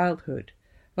since childhood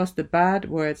was the bad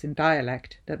words in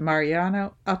dialect that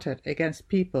Mariano uttered against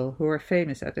people who were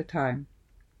famous at the time.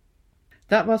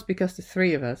 That was because the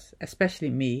 3 of us, especially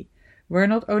me, were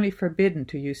not only forbidden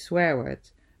to use swear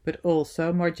words, but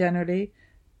also, more generally,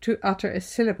 to utter a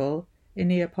syllable in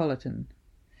Neapolitan.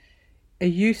 A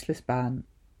useless ban.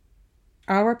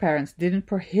 Our parents didn't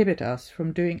prohibit us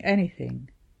from doing anything,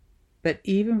 but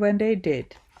even when they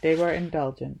did, they were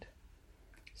indulgent.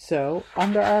 So,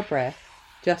 under our breath,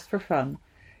 just for fun,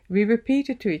 we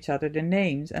repeated to each other the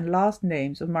names and last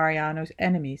names of Mariano's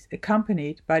enemies,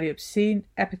 accompanied by the obscene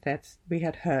epithets we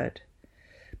had heard.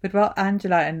 But while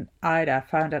Angela and Ida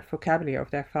found that vocabulary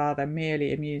of their father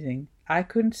merely amusing, I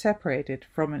couldn't separate it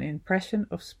from an impression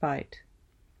of spite.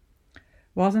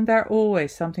 Wasn't there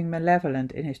always something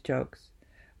malevolent in his jokes?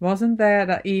 Wasn't there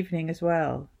that evening as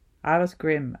well? I was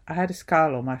grim. I had a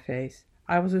scowl on my face.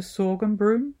 I was a sorghum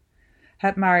broom.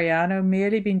 Had Mariano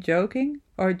merely been joking,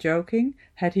 or joking,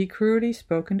 had he cruelly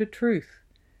spoken the truth?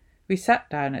 We sat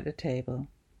down at the table.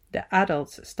 The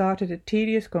adults started a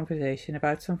tedious conversation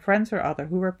about some friends or other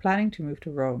who were planning to move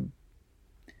to Rome.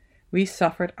 We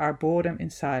suffered our boredom in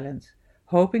silence,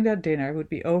 hoping that dinner would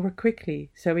be over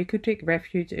quickly so we could take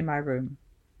refuge in my room.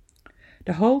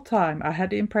 The whole time I had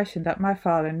the impression that my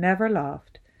father never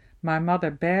laughed, my mother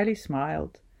barely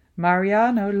smiled,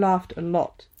 Mariano laughed a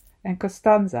lot, and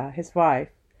Costanza, his wife,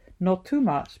 not too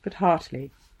much, but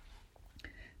heartily.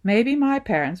 Maybe my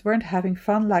parents weren't having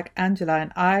fun like Angela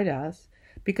and Ida's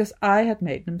because I had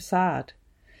made them sad.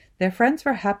 Their friends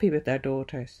were happy with their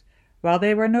daughters, while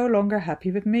they were no longer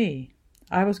happy with me.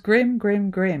 I was grim, grim,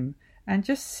 grim, and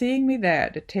just seeing me there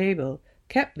at the table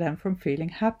kept them from feeling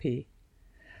happy.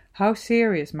 How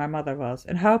serious my mother was,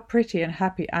 and how pretty and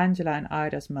happy Angela and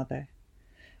Ida's mother.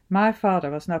 My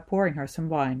father was now pouring her some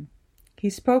wine. He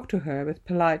spoke to her with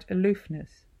polite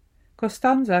aloofness.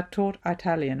 Costanza taught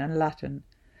Italian and Latin.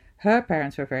 Her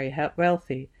parents were very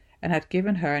wealthy, and had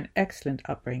given her an excellent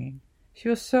upbringing. She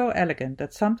was so elegant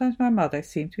that sometimes my mother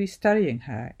seemed to be studying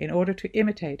her in order to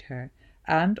imitate her,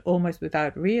 and, almost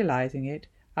without realizing it,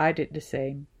 I did the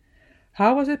same.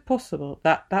 How was it possible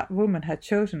that that woman had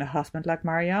chosen a husband like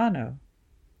Mariano?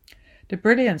 The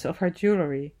brilliance of her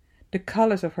jewellery, the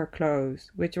colours of her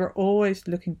clothes, which were always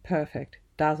looking perfect,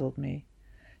 dazzled me.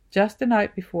 Just the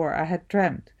night before I had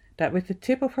dreamt that with the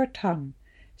tip of her tongue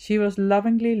she was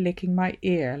lovingly licking my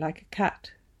ear like a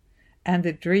cat, and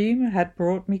the dream had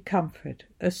brought me comfort,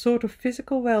 a sort of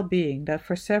physical well-being that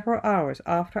for several hours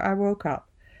after I woke up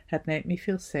had made me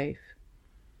feel safe.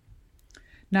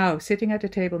 Now, sitting at the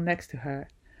table next to her,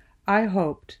 I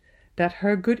hoped that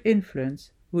her good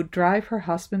influence would drive her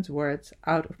husband's words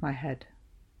out of my head.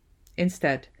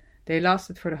 Instead, they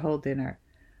lasted for the whole dinner.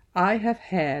 I have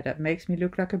hair that makes me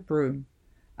look like a broom.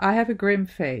 I have a grim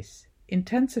face,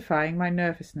 intensifying my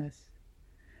nervousness.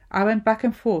 I went back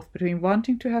and forth between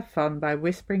wanting to have fun by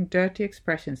whispering dirty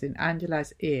expressions in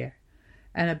Angela's ear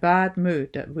and a bad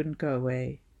mood that wouldn't go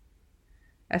away.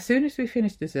 As soon as we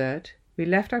finished dessert, we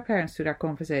left our parents to their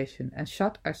conversation and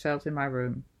shut ourselves in my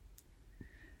room.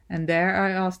 And there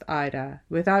I asked Ida,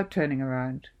 without turning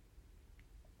around,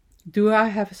 "Do I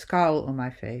have a scowl on my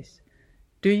face?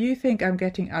 Do you think I'm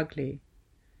getting ugly?"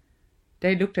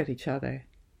 They looked at each other.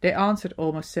 They answered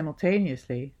almost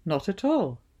simultaneously, "Not at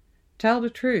all. Tell the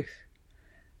truth."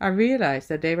 I realized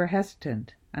that they were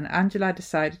hesitant, and Angela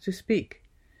decided to speak.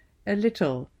 "A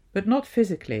little, but not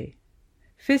physically."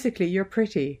 "Physically you're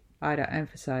pretty," Ida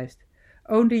emphasized.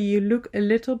 "Only you look a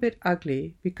little bit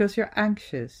ugly because you're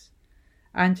anxious."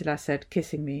 Angela said,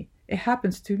 kissing me, "It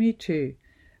happens to me too.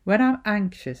 When I'm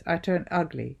anxious I turn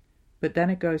ugly, but then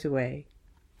it goes away."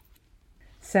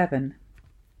 7.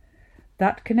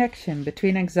 That connection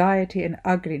between anxiety and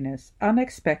ugliness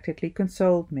unexpectedly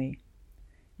consoled me.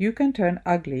 "You can turn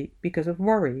ugly because of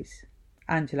worries,"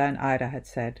 Angela and Ida had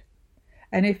said.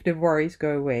 "And if the worries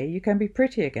go away, you can be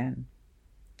pretty again."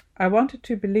 I wanted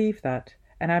to believe that,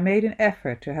 and I made an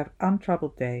effort to have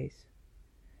untroubled days.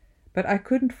 But I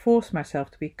couldn't force myself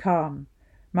to be calm.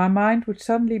 My mind would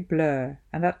suddenly blur,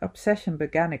 and that obsession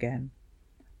began again.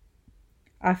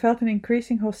 I felt an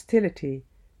increasing hostility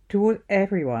toward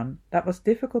everyone that was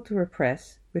difficult to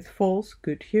repress with false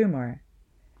good humor,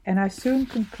 and I soon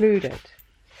concluded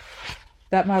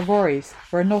that my worries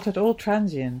were not at all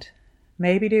transient.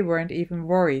 Maybe they weren't even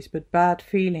worries, but bad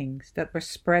feelings that were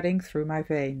spreading through my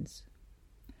veins.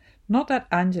 Not that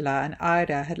Angela and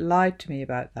Ida had lied to me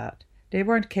about that. They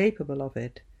weren't capable of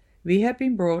it. We had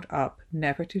been brought up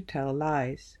never to tell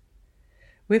lies.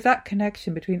 With that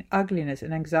connection between ugliness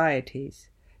and anxieties,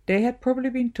 they had probably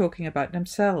been talking about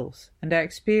themselves and their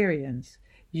experience,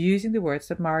 using the words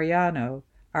that Mariano,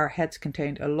 our heads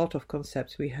contained a lot of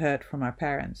concepts we heard from our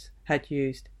parents, had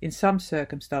used, in some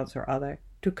circumstance or other,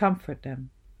 to comfort them.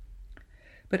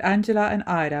 But Angela and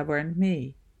Ida weren't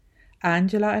me.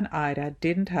 Angela and Ida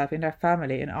didn't have in their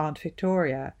family an Aunt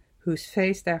Victoria, whose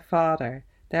face their father,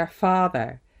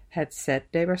 had said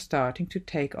they were starting to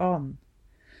take on.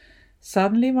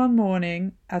 Suddenly one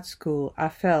morning at school I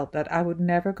felt that I would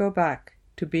never go back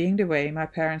to being the way my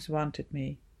parents wanted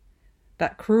me.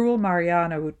 That cruel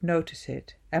Mariano would notice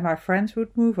it, and my friends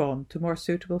would move on to more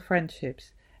suitable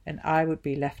friendships, and I would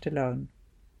be left alone.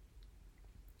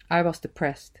 I was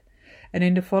depressed, and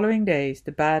in the following days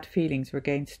the bad feelings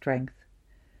regained strength.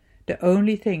 The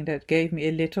only thing that gave me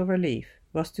a little relief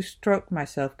was to stroke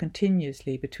myself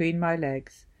continuously between my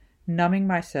legs, numbing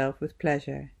myself with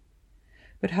pleasure.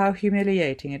 But how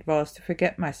humiliating it was to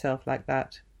forget myself like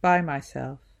that, by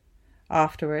myself.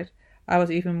 Afterward, I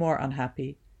was even more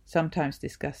unhappy, sometimes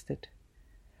disgusted.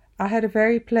 I had a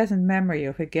very pleasant memory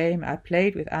of a game I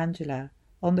played with Angela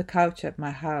on the couch at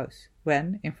my house,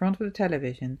 when, in front of the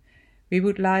television, we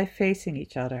would lie facing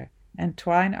each other, and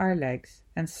twine our legs,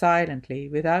 and silently,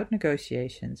 without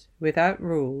negotiations, without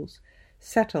rules,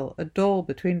 settle a doll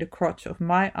between the crotch of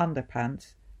my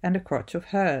underpants and the crotch of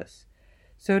hers,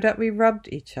 so that we rubbed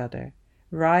each other,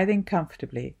 writhing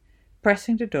comfortably,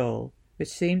 pressing the doll, which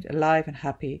seemed alive and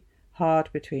happy, hard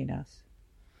between us.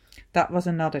 That was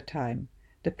another time.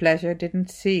 The pleasure didn't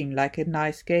seem like a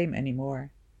nice game any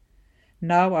more.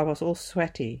 Now I was all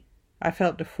sweaty. I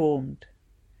felt deformed.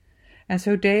 And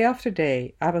so day after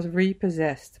day I was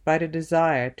repossessed by the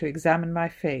desire to examine my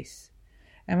face,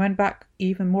 and went back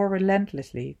even more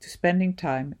relentlessly to spending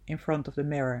time in front of the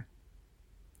mirror.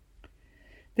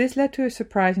 This led to a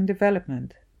surprising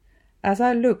development. As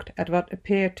I looked at what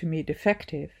appeared to me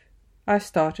defective, I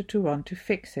started to want to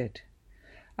fix it.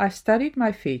 I studied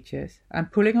my features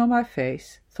and, pulling on my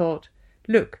face, thought,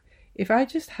 look, if I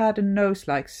just had a nose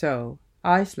like so,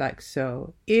 eyes like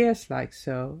so, ears like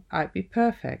so, I'd be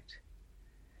perfect.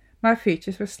 My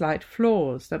features were slight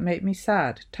flaws that made me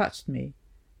sad, touched me.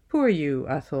 Poor you,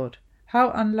 I thought,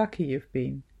 how unlucky you've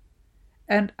been.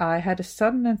 And I had a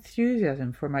sudden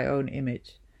enthusiasm for my own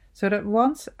image, so that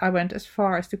once I went as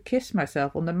far as to kiss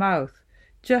myself on the mouth,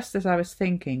 just as I was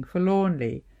thinking,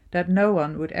 forlornly, that no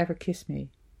one would ever kiss me.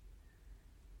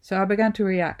 So I began to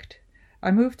react. I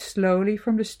moved slowly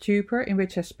from the stupor in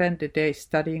which I spent the day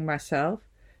studying myself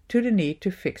to the need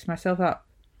to fix myself up,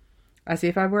 as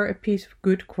if I were a piece of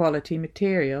good quality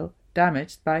material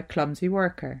damaged by a clumsy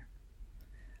worker.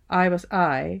 I was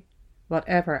I,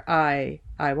 whatever I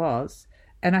was,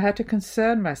 and I had to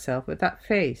concern myself with that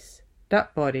face,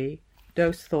 that body,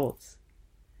 those thoughts.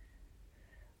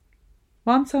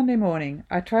 One Sunday morning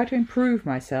I tried to improve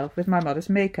myself with my mother's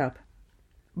makeup.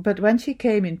 But when she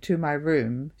came into my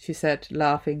room, she said,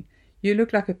 laughing, "You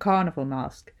look like a carnival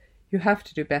mask. You have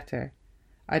to do better."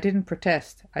 I didn't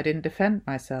protest. I didn't defend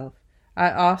myself. I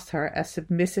asked her as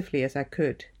submissively as I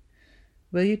could,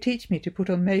 "Will you teach me to put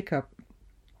on makeup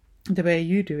the way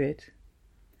you do it?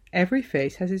 Every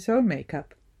face has its own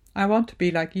makeup. I want to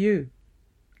be like you."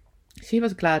 She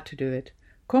was glad to do it,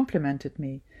 complimented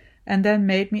me, and then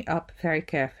made me up very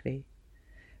carefully.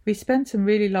 We spent some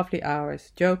really lovely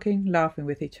hours, joking, laughing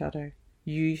with each other.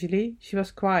 Usually she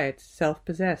was quiet,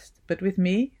 self-possessed, but with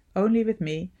me, only with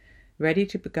me, ready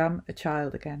to become a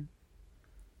child again.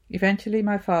 Eventually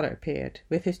my father appeared,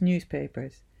 with his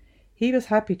newspapers. He was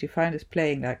happy to find us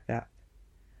playing like that.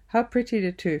 "How pretty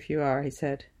the two of you are," he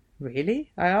said.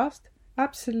 "Really?" I asked.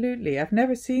 "Absolutely. I've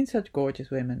never seen such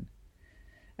gorgeous women."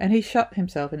 And he shut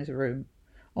himself in his room.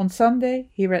 On Sunday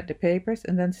he read the papers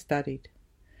and then studied.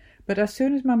 But as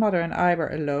soon as my mother and I were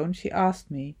alone, she asked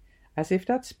me, as if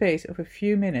that space of a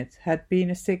few minutes had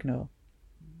been a signal,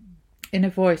 in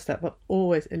a voice that was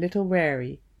always a little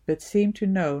wary, but seemed to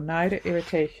know neither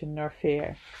irritation nor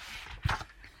fear,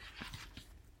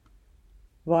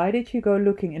 "Why did you go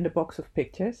looking in the box of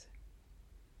pictures?"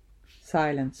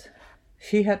 Silence.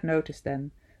 She had noticed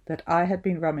then that I had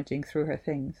been rummaging through her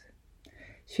things.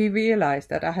 She realized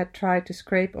that I had tried to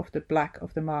scrape off the black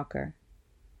of the marker.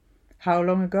 How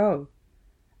long ago?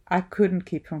 I couldn't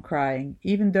keep from crying,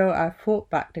 even though I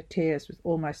fought back the tears with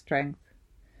all my strength.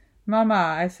 "Mama,"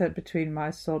 I said between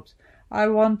my sobs, "I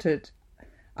wanted,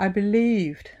 I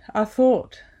believed, I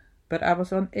thought," but I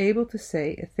was unable to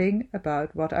say a thing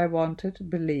about what I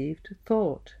wanted, believed,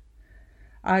 thought.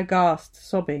 I gasped,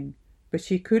 sobbing, but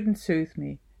she couldn't soothe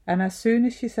me, and as soon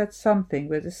as she said something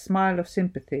with a smile of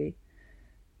sympathy,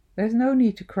 "There's no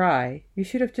need to cry. You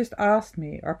should have just asked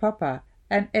me, or Papa.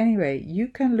 And anyway, you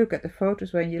can look at the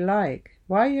photos when you like.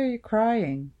 Why are you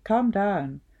crying? Calm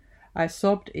down." I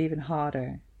sobbed even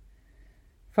harder.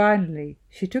 Finally,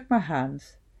 she took my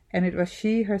hands, and it was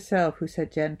she herself who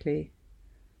said gently,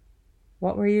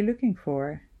 "What were you looking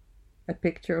for? A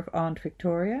picture of Aunt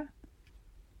Victoria?"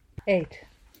 8.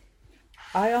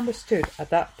 I understood at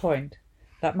that point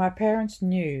that my parents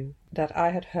knew that I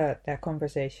had heard their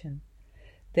conversation.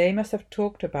 They must have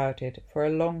talked about it for a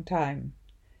long time.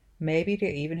 Maybe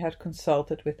they even had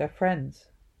consulted with their friends.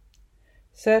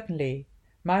 Certainly,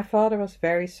 my father was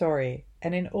very sorry,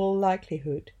 and in all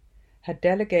likelihood had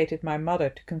delegated my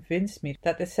mother to convince me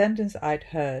that the sentence I'd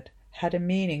heard had a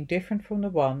meaning different from the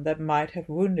one that might have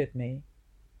wounded me.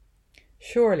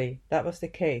 Surely that was the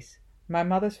case. My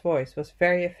mother's voice was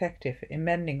very effective in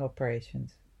mending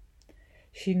operations.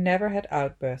 She never had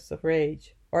outbursts of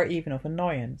rage, or even of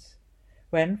annoyance.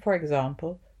 When, for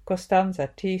example, Costanza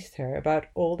teased her about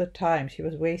all the time she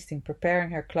was wasting preparing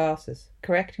her classes,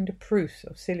 correcting the proofs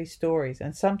of silly stories,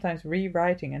 and sometimes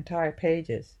rewriting entire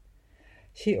pages,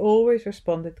 she always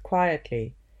responded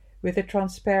quietly, with a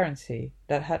transparency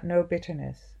that had no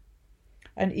bitterness.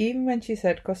 And even when she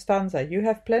said, "Costanza, you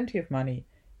have plenty of money,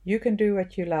 you can do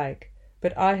what you like,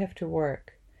 but I have to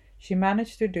work," she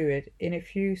managed to do it in a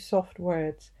few soft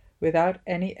words, without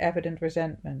any evident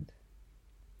resentment.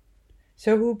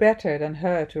 So who better than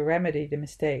her to remedy the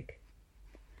mistake?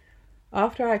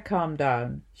 After I calmed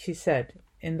down, she said,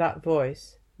 in that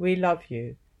voice, "We love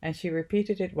you," and she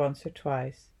repeated it once or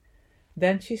twice.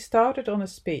 Then she started on a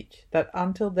speech that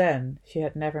until then she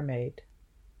had never made.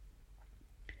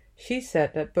 She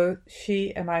said that both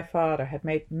she and my father had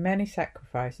made many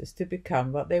sacrifices to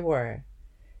become what they were.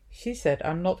 She said,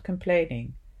 "I'm not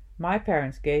complaining. My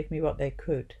parents gave me what they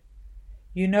could.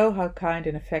 You know how kind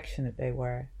and affectionate they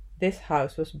were. This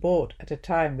house was bought at a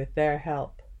time with their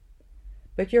help.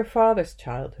 But your father's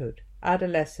childhood,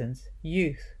 adolescence,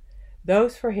 youth,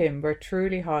 those for him were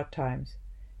truly hard times,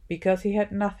 because he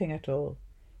had nothing at all.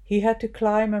 He had to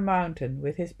climb a mountain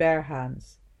with his bare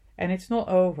hands, and it's not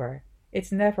over.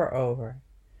 It's never over.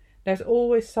 There's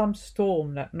always some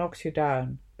storm that knocks you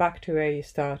down, back to where you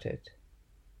started."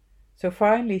 So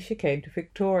finally she came to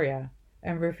Victoria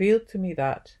and revealed to me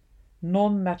that,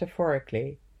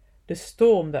 non-metaphorically, the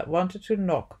storm that wanted to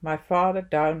knock my father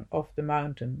down off the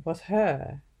mountain was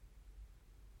her.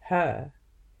 Her.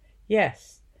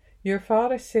 Yes, your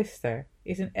father's sister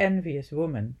is an envious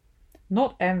woman.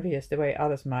 Not envious the way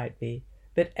others might be,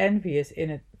 but envious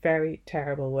in a very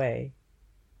terrible way.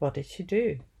 What did she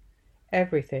do?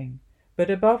 Everything, but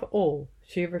above all,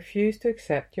 she refused to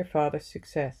accept your father's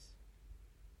success.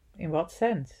 In what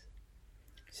sense?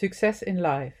 Success in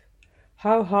life.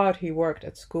 How hard he worked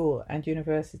at school and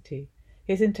university,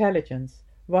 his intelligence,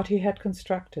 what he had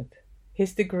constructed,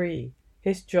 his degree,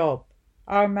 his job,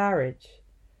 our marriage,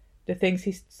 the things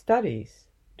he studies,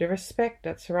 the respect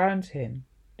that surrounds him,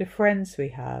 the friends we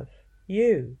have,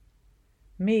 you,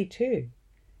 me too.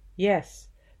 Yes,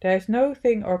 there is no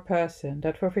thing or person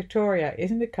that for Victoria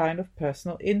isn't a kind of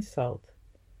personal insult.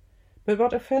 But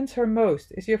what offends her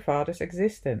most is your father's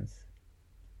existence.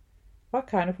 What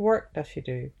kind of work does she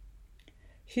do?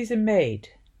 She's a maid.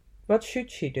 What should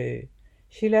she do?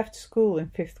 She left school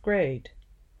in 5th grade.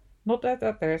 Not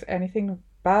that there's anything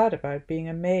bad about being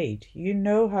a maid. You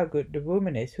know how good the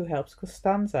woman is who helps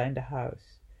Costanza in the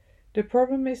house. The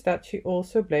problem is that she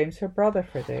also blames her brother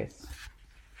for this.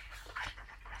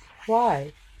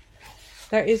 Why?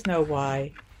 There is no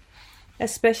why.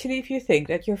 Especially if you think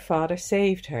that your father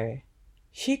saved her.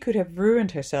 She could have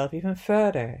ruined herself even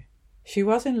further. She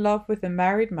was in love with a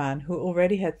married man who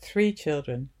already had 3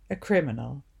 children, a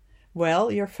criminal.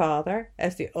 Well, your father,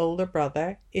 as the older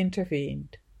brother,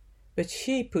 intervened. But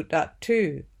she put that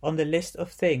too on the list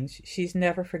of things she's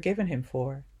never forgiven him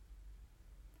for.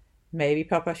 Maybe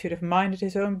Papa should have minded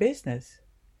his own business.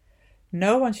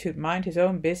 No one should mind his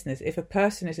own business if a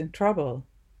person is in trouble.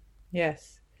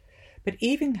 Yes, but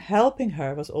even helping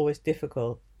her was always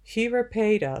difficult. She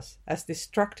repaid us as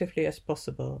destructively as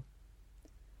possible.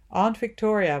 Aunt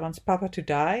Victoria wants Papa to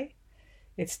die?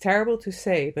 It's terrible to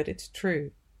say, but it's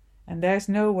true. And there's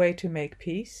no way to make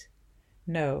peace?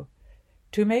 No.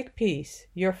 To make peace,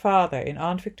 your father, in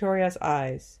Aunt Victoria's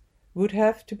eyes, would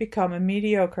have to become a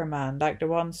mediocre man like the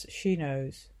ones she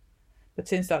knows. But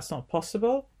since that's not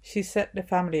possible, she set the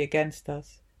family against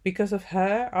us. Because of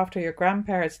her, after your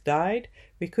grandparents died,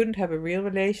 we couldn't have a real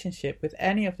relationship with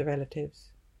any of the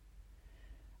relatives.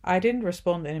 I didn't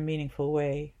respond in a meaningful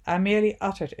way. I merely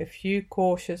uttered a few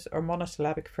cautious or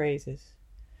monosyllabic phrases.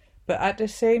 But at the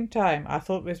same time I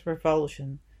thought with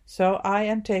revulsion, so I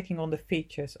am taking on the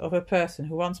features of a person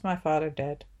who wants my father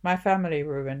dead, my family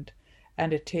ruined,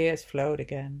 and the tears flowed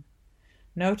again.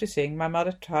 Noticing my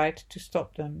mother tried to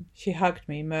stop them, she hugged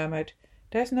me, murmured,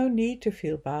 "There's no need to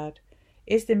feel bad.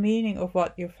 Is the meaning of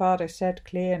what your father said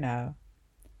clear now?"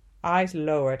 Eyes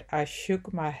lowered, I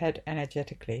shook my head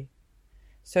energetically.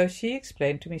 So she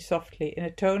explained to me softly, in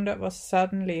a tone that was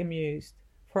suddenly amused.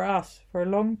 For us, for a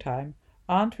long time,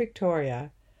 Aunt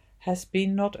Victoria has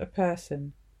been not a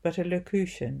person, but a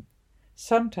locution.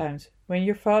 Sometimes, when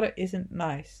your father isn't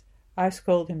nice, I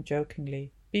scold him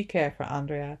jokingly. "Be careful,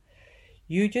 Andrea.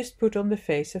 You just put on the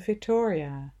face of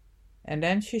Victoria." And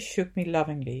then she shook me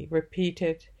lovingly,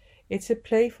 repeated, "It's a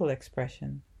playful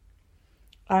expression."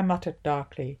 I muttered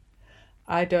darkly,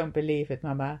 "I don't believe it,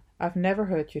 Mamma. I've never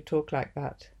heard you talk like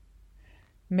that."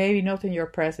 "Maybe not in your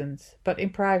presence, but in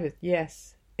private,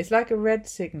 yes. It's like a red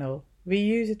signal. We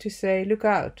use it to say, 'Look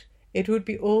out. It would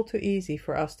be all too easy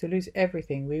for us to lose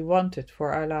everything we wanted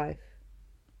for our life.'"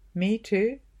 "Me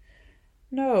too?"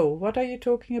 "No, what are you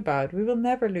talking about? We will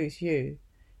never lose you.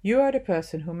 You are the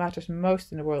person who matters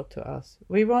most in the world to us.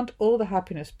 We want all the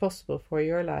happiness possible for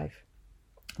your life.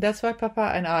 That's why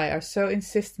Papa and I are so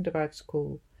insistent about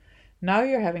school. Now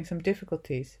you're having some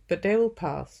difficulties, but they will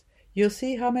pass. You'll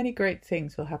see how many great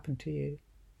things will happen to you."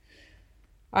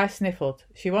 I sniffled.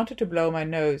 She wanted to blow my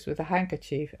nose with a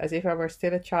handkerchief as if I were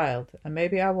still a child, and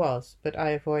maybe I was, but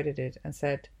I avoided it and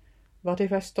said, "What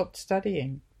if I stopped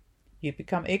studying?" "You'd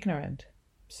become ignorant."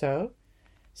 "So?"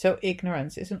 "So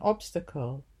ignorance is an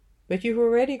obstacle. But you've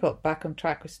already got back on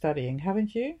track with studying,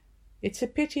 haven't you? It's a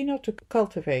pity not to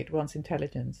cultivate one's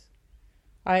intelligence."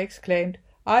 I exclaimed,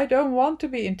 "I don't want to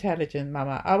be intelligent,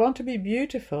 Mama. I want to be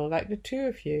beautiful, like the two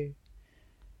of you."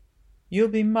 "You'll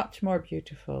be much more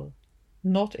beautiful.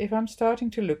 Not if I'm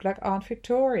starting to look like Aunt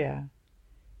Victoria."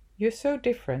 "You're so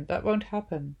different, that won't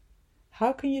happen."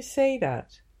 "How can you say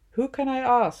that? Who can I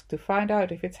ask to find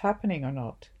out if it's happening or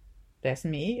not?" "There's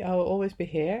me, I'll always be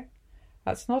here."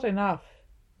 "That's not enough.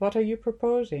 What are you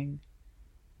proposing?"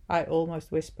 I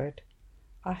almost whispered,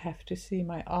 "I have to see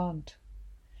my aunt."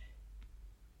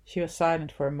 She was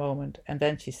silent for a moment, and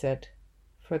then she said,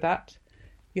 "For that,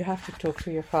 you have to talk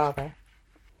to your father."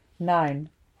 9.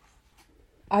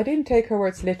 I didn't take her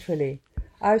words literally.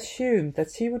 I assumed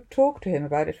that she would talk to him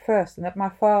about it first, and that my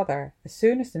father, as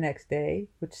soon as the next day,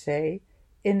 would say,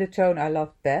 in the tone I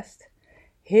loved best,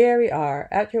 "Here we are,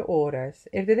 at your orders.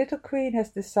 If the little queen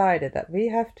has decided that we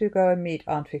have to go and meet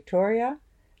Aunt Victoria,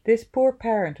 this poor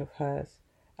parent of hers,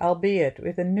 albeit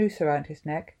with a noose around his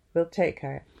neck, will take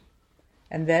her."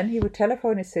 And then he would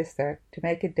telephone his sister to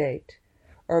make a date,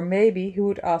 or maybe he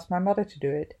would ask my mother to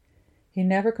do it. He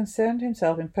never concerned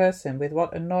himself in person with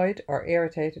what annoyed or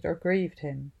irritated or grieved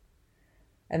him.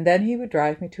 And then he would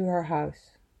drive me to her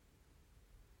house.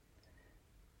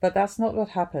 But that's not what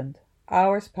happened.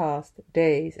 Hours passed,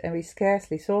 days, and we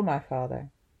scarcely saw my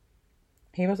father.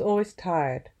 He was always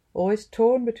tired, always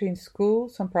torn between school,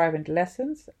 some private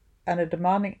lessons, and a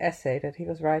demanding essay that he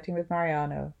was writing with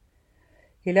Mariano.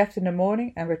 He left in the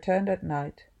morning and returned at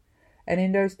night, and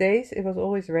in those days it was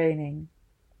always raining.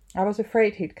 I was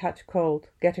afraid he'd catch cold,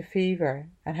 get a fever,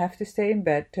 and have to stay in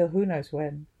bed till who knows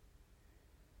when.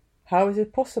 How is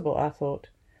it possible, I thought,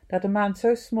 that a man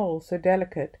so small, so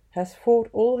delicate, has fought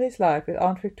all his life with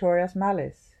Aunt Victoria's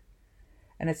malice?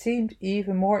 And it seemed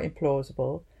even more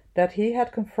implausible that he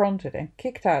had confronted and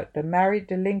kicked out the married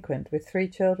delinquent with 3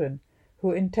 children,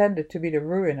 who intended to be the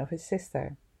ruin of his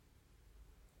sister.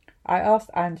 I asked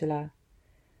Angela,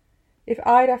 "If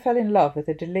Ida fell in love with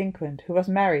a delinquent who was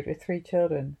married with 3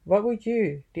 children, what would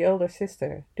you, the older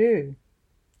sister, do?"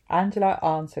 Angela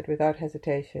answered without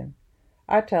hesitation,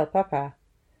 "I'd tell Papa."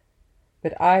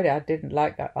 But Ida didn't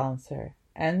like that answer,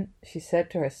 and she said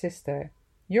to her sister,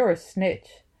 "You're a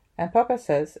snitch, and Papa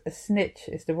says a snitch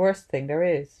is the worst thing there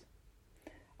is."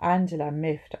 Angela,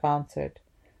 miffed, answered,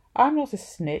 "I'm not a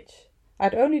snitch.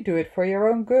 I'd only do it for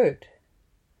your own good."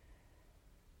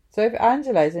 "So if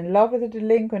Angela is in love with a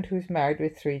delinquent who's married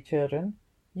with 3 children,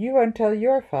 you won't tell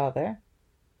your father?"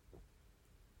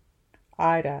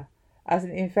 Ida, as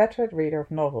an inveterate reader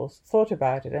of novels, thought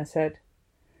about it and said,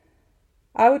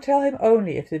 "I would tell him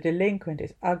only if the delinquent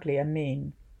is ugly and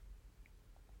mean."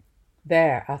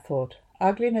 There, I thought,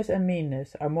 ugliness and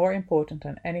meanness are more important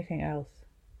than anything else.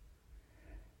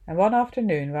 And one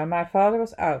afternoon, when my father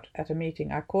was out at a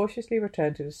meeting, I cautiously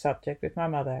returned to the subject with my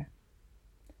mother.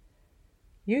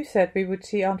 "You said we would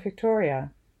see Aunt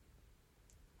Victoria."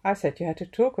 "I said you had to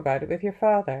talk about it with your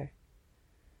father."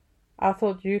 "I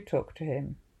thought you talked to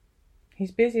him."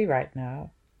 "He's busy right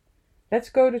now." "Let's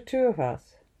go, the 2 of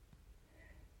us."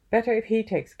 "Better if he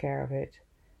takes care of it.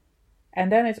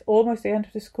 And then it's almost the end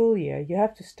of the school year. You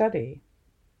have to study."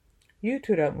 "You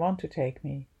 2 don't want to take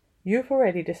me. You've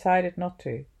already decided not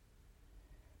to."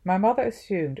 My mother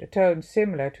assumed a tone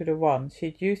similar to the one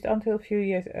she'd used until a few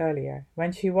years earlier,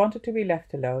 when she wanted to be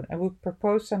left alone and would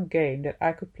propose some game that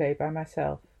I could play by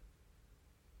myself.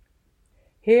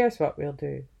 "Here's what we'll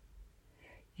do.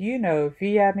 You know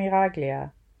Via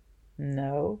Miraglia?"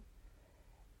 "No."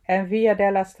 "And Via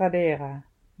della Stradera?"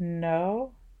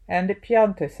 "No." "And the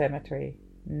Piante Cemetery?"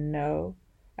 "No."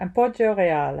 "And Poggio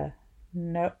Reale?"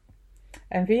 "No."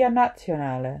 "And Via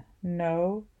Nazionale?"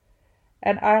 "No."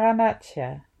 "And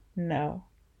Aranaccia?" "No."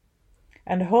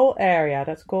 "And the whole area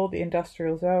that's called the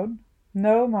industrial zone?"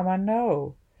 "No, Mama,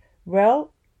 no."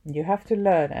 "Well, you have to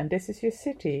learn, and this is your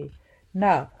city.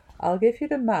 Now, I'll give you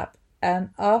the map, and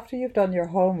after you've done your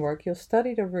homework, you'll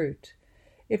study the route.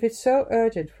 If it's so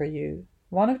urgent for you,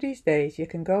 one of these days you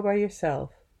can go by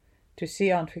yourself to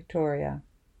see Aunt Victoria."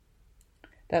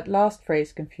 That last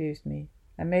phrase confused me,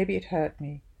 and maybe it hurt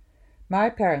me. My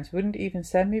parents wouldn't even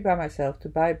send me by myself to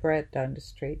buy bread down the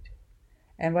street.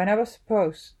 And when I was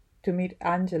supposed to meet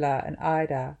Angela and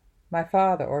Ida, my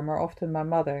father, or more often my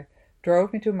mother,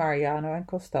 drove me to Mariano and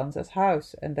Costanza's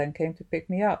house and then came to pick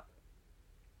me up.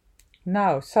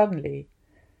 Now, suddenly,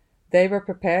 They were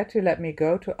prepared to let me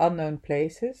go to unknown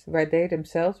places where they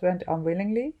themselves went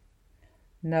unwillingly?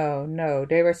 No,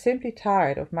 they were simply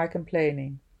tired of my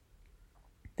complaining.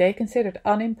 They considered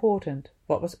unimportant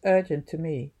what was urgent to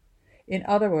me. In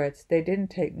other words, they didn't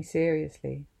take me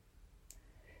seriously.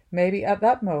 Maybe at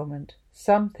that moment,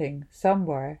 something,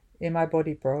 somewhere, in my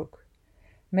body broke.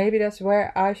 Maybe that's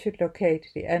where I should locate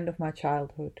the end of my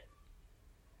childhood.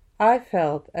 I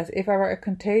felt as if I were a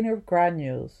container of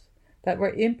granules that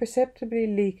were imperceptibly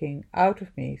leaking out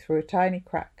of me through a tiny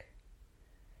crack.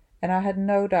 And I had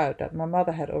no doubt that my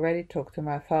mother had already talked to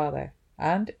my father,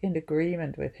 and, in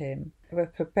agreement with him, were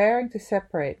preparing to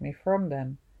separate me from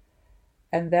them,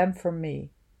 and them from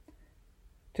me,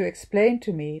 to explain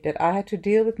to me that I had to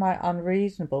deal with my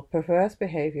unreasonable, perverse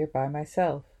behavior by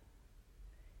myself.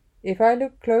 If I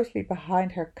looked closely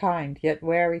behind her kind yet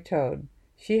wary tone,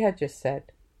 she had just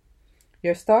said,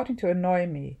 "You're starting to annoy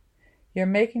me. You're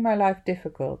making my life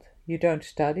difficult. You don't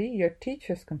study, your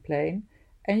teachers complain,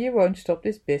 and you won't stop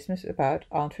this business about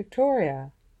Aunt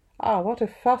Victoria. Ah, what a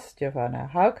fuss, Giovanna.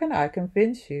 How can I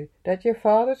convince you that your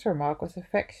father's remark was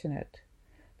affectionate?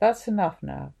 That's enough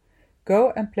now.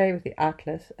 Go and play with the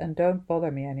atlas and don't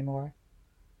bother me any more."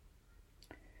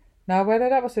 Now, whether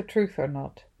that was the truth or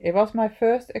not, it was my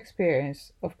first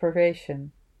experience of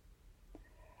privation.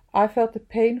 I felt the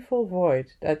painful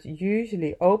void that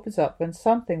usually opens up when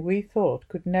something we thought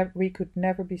we could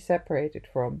never be separated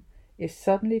from is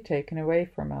suddenly taken away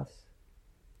from us.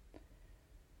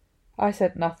 I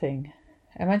said nothing,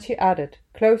 and when she added,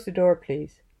 "Close the door,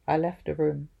 please," I left the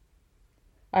room.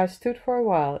 I stood for a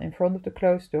while in front of the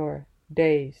closed door,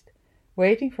 dazed,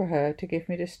 waiting for her to give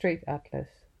me the street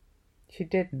atlas. She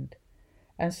didn't,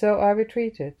 and so I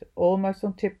retreated, almost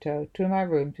on tiptoe, to my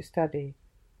room to study.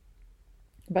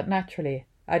 But naturally,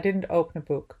 I didn't open a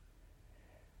book.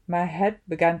 My head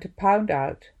began to pound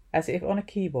out, as if on a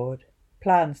keyboard,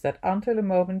 plans that until a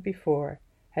moment before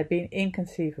had been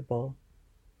inconceivable.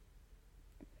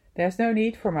 There's no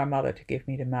need for my mother to give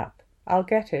me the map. I'll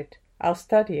get it, I'll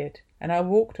study it, and I'll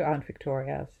walk to Aunt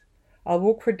Victoria's. I'll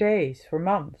walk for days, for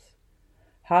months.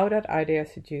 How that idea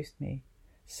seduced me.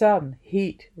 Sun,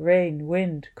 heat, rain,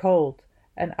 wind, cold,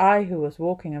 and I who was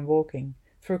walking and walking,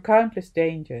 through countless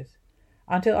dangers,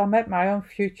 until I met my own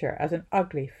future as an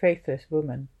ugly, faithless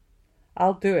woman.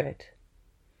 I'll do it.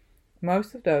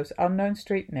 Most of those unknown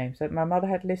street names that my mother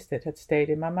had listed had stayed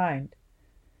in my mind.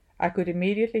 I could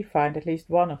immediately find at least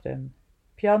one of them.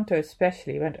 Pianto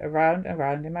especially went around and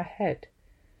round in my head.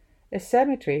 A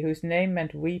cemetery whose name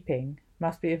meant weeping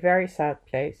must be a very sad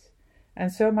place,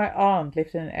 and so my aunt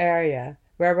lived in an area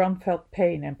where one felt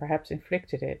pain and perhaps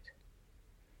inflicted it.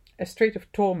 A street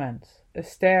of torments, a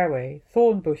stairway,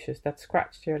 thorn bushes that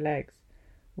scratched your legs,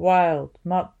 wild,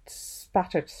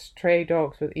 mud-spattered stray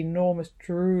dogs with enormous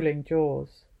drooling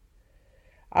jaws.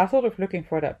 I thought of looking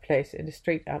for that place in the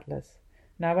street atlas,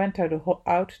 and I went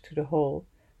out to the hall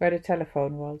where the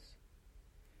telephone was.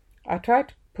 I tried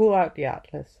to pull out the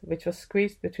atlas, which was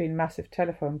squeezed between massive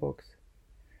telephone books.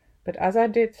 But as I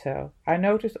did so, I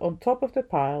noticed on top of the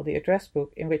pile the address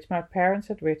book in which my parents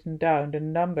had written down the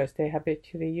numbers they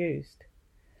habitually used.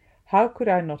 How could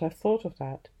I not have thought of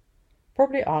that?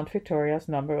 Probably Aunt Victoria's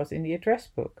number was in the address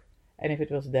book, and if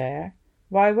it was there,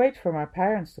 why wait for my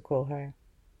parents to call her?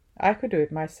 I could do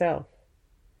it myself.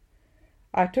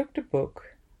 I took the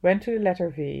book, went to the letter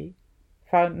V,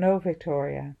 found no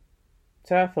Victoria.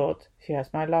 So I thought, she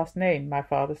has my last name, my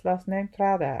father's last name,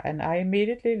 Trada, and I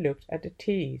immediately looked at the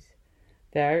T's.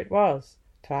 There it was,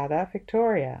 Trada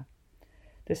Victoria.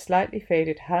 The slightly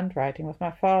faded handwriting was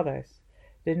my father's.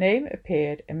 The name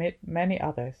appeared amid many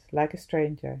others, like a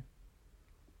stranger.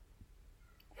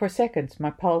 For seconds my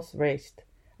pulse raced.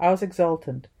 I was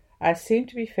exultant. I seemed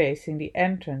to be facing the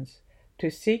entrance to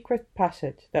a secret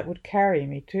passage that would carry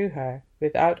me to her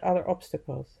without other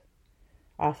obstacles.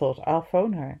 I thought, I'll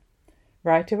phone her.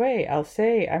 Right away, I'll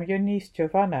say, I'm your niece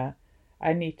Giovanna.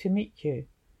 I need to meet you.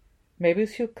 Maybe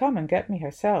she'll come and get me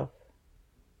herself.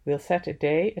 We'll set a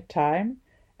day, a time,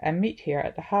 and meet here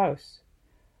at the house,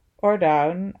 or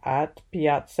down at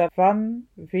Piazza Van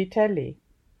Vitelli.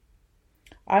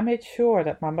 I made sure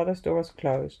that my mother's door was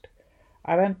closed.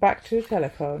 I went back to the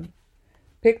telephone,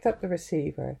 picked up the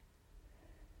receiver.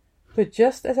 But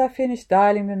just as I finished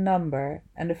dialing the number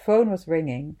and the phone was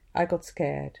ringing, I got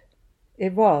scared.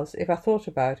 It was, if I thought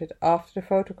about it, after the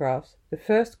photographs, the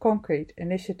first concrete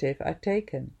initiative I'd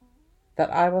taken,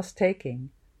 that I was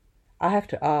taking. I have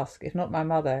to ask, if not my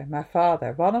mother, my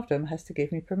father, one of them has to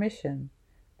give me permission.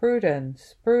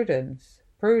 Prudence, prudence,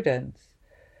 prudence.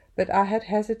 But I had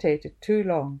hesitated too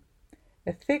long.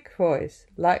 A thick voice,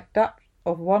 like that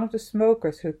of one of the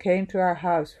smokers who came to our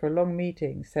house for long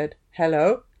meetings, said,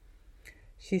 "Hello."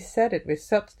 She said it with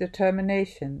such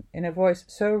determination, in a voice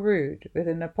so rude, with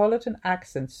a Neapolitan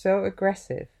accent so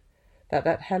aggressive,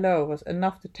 that hello was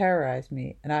enough to terrorize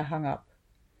me, and I hung up.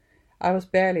 I was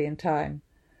barely in time.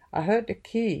 I heard the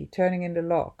key turning in the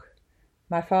lock.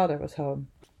 My father was home.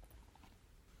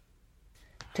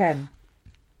 10.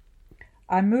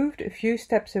 I moved a few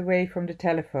steps away from the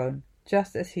telephone,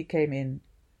 just as he came in.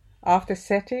 After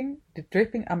setting the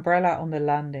dripping umbrella on the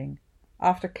landing,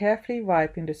 after carefully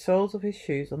wiping the soles of his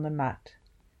shoes on the mat,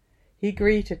 he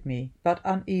greeted me, but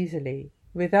uneasily,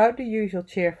 without the usual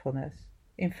cheerfulness,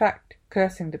 in fact,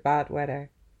 cursing the bad weather.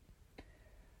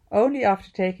 Only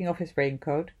after taking off his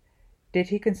raincoat did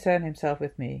he concern himself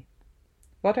with me.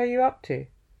 "What are you up to?"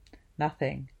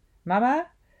 "Nothing." "Mama?"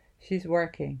 "She's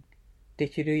working."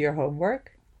 "Did you do your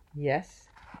homework?" "Yes."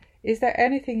 "Is there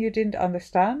anything you didn't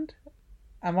understand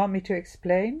and want me to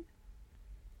explain?"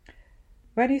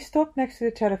 When he stopped next to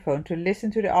the telephone to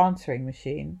listen to the answering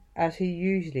machine, as he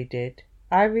usually did,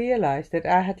 I realized that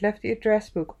I had left the address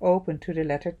book open to the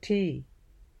letter T.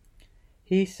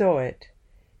 He saw it.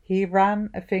 He ran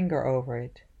a finger over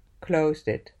it, closed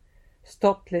it,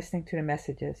 stopped listening to the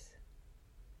messages.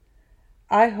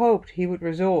 I hoped he would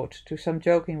resort to some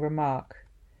joking remark,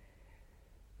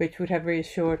 which would have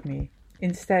reassured me.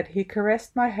 Instead, he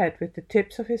caressed my head with the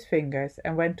tips of his fingers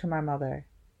and went to my mother.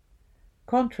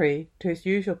 Contrary to his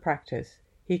usual practice,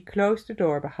 he closed the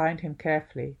door behind him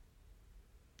carefully.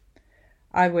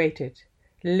 I waited,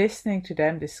 listening to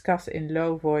them discuss in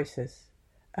low voices,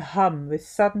 a hum with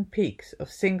sudden peaks of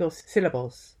single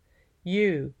syllables.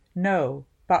 You, no,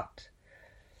 but.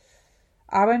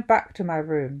 I went back to my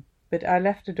room, but I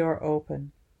left the door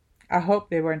open. I hoped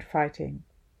they weren't fighting.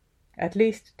 At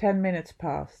least 10 minutes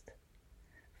passed.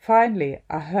 Finally,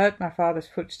 I heard my father's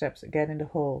footsteps again in the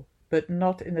hall, but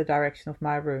not in the direction of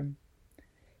my room.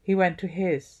 He went to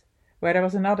his, where there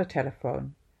was another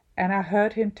telephone, and I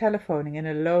heard him telephoning in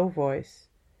a low voice,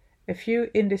 a few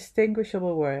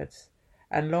indistinguishable words,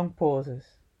 and long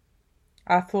pauses.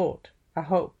 I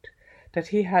hoped, that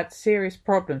he had serious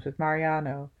problems with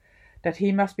Mariano, that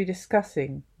he must be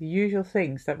discussing the usual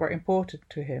things that were important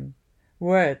to him,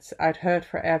 words I'd heard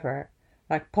forever,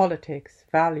 like politics,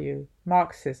 value,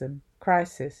 Marxism,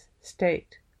 crisis,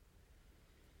 state.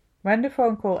 When the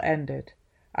phone call ended,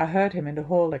 I heard him in the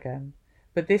hall again,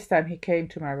 but this time he came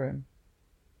to my room.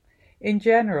 In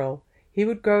general, he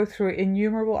would go through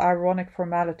innumerable ironic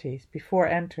formalities before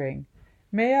entering.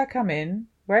 "May I come in?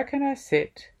 Where can I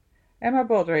sit? Am I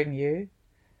bothering you?"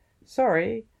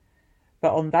 "Sorry."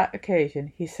 But on that occasion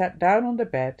he sat down on the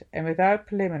bed and without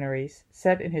preliminaries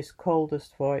said in his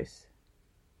coldest voice,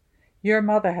 "Your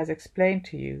mother has explained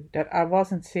to you that I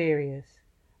wasn't serious.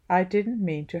 I didn't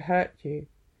mean to hurt you.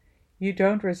 You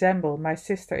don't resemble my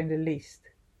sister in the least."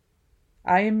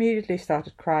 I immediately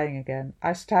started crying again.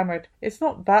 I stammered, "It's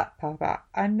not that, Papa.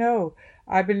 I know.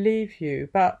 I believe you,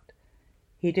 but—"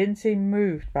 He didn't seem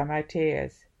moved by my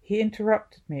tears. He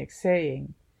interrupted me,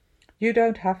 saying, "You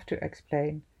don't have to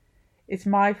explain. It's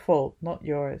my fault, not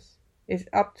yours. It's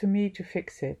up to me to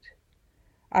fix it.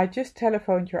 I just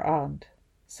telephoned your aunt.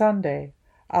 Sunday.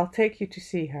 I'll take you to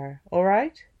see her. All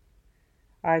right?"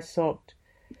 I sobbed,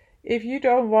 "If you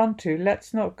don't want to,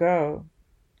 let's not go."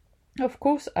 "Of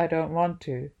course I don't want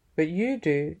to, but you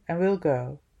do, and we'll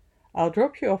go. I'll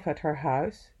drop you off at her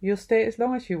house. You'll stay as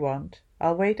long as you want.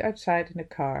 I'll wait outside in the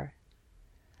car."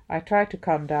 I tried to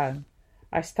calm down.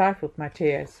 I stifled my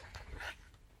tears.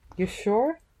 "You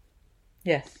sure?"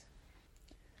 "Yes."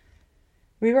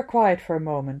 We were quiet for a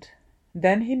moment.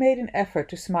 Then he made an effort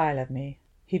to smile at me.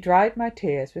 He dried my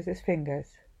tears with his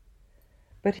fingers.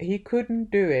 But he couldn't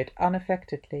do it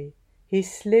unaffectedly. He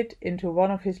slid into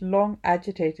one of his long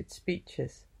agitated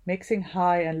speeches, mixing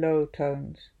high and low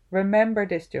tones. "Remember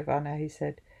this, Giovanna," he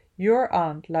said. "Your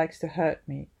aunt likes to hurt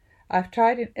me. I've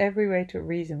tried in every way to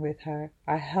reason with her.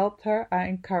 I helped her, I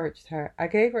encouraged her, I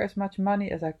gave her as much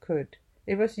money as I could.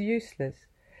 It was useless.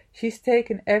 She's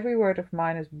taken every word of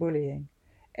mine as bullying.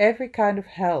 Every kind of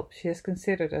help she has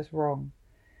considered as wrong.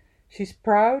 She's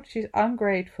proud, she's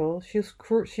ungrateful, she's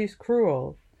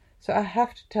cruel. So I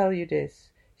have to tell you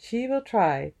this. She will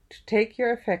try to take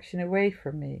your affection away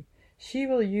from me. She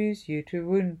will use you to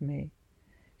wound me.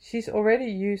 She's already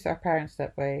used our parents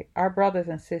that way, our brothers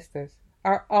and sisters,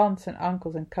 our aunts and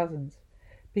uncles and cousins.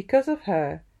 Because of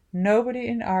her, nobody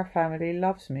in our family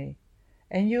loves me.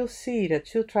 And you'll see that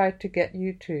she'll try to get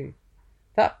you too.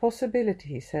 That possibility,"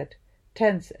 he said,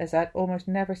 tense as I'd almost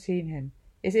never seen him,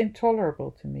 "is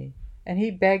intolerable to me." And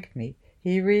he begged me,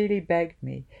 he really begged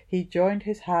me. He joined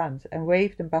his hands and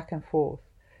waved them back and forth,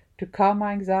 to calm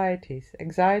my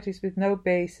anxieties with no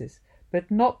basis,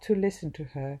 but not to listen to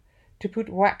her, to put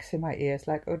wax in my ears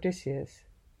like Odysseus.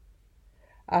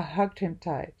 I hugged him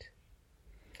tight,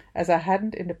 as I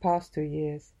hadn't in the past 2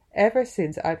 years, ever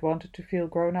since I'd wanted to feel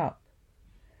grown up.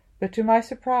 But to my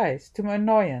surprise, to my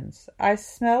annoyance, I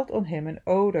smelled on him an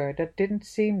odour that didn't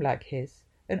seem like his,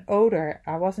 an odour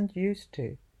I wasn't used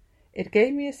to. It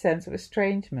gave me a sense of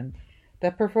estrangement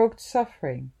that provoked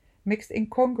suffering, mixed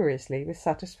incongruously with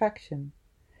satisfaction.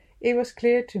 It was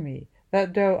clear to me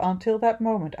that though until that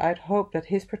moment I'd hoped that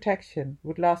his protection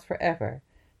would last forever,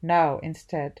 now,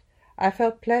 instead, I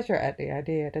felt pleasure at the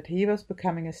idea that he was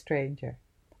becoming a stranger.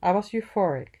 I was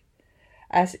euphoric,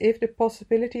 as if the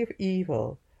possibility of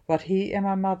evil, what he and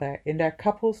my mother in their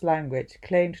couple's language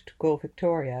claimed to call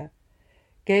Victoria,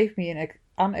 gave me an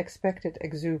unexpected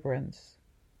exuberance.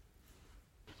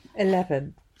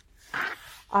 11.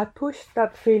 I pushed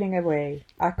that feeling away.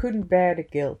 I couldn't bear the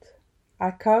guilt.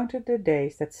 I counted the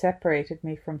days that separated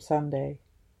me from Sunday.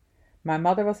 My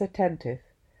mother was attentive.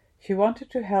 She wanted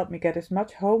to help me get as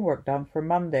much homework done for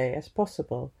Monday as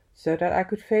possible, so that I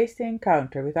could face the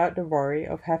encounter without the worry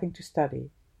of having to study.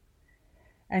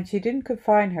 And she didn't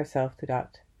confine herself to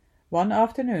that. One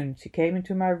afternoon she came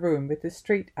into my room with the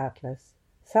street atlas,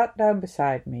 sat down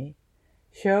beside me,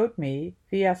 showed me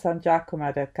Via San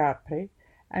Giacomo del Capri,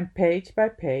 and page by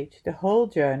page the whole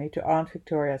journey to Aunt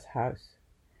Victoria's house.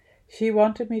 She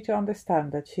wanted me to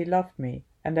understand that she loved me,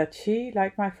 and that she,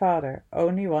 like my father,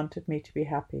 only wanted me to be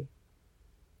happy.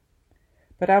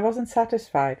 But I wasn't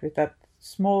satisfied with that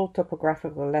small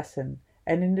topographical lesson,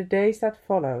 and in the days that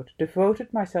followed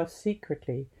devoted myself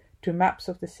secretly to maps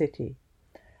of the city.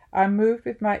 I moved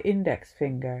with my index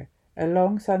finger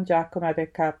along San Giacomo del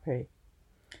Capri,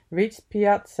 reached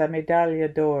Piazza Medaglia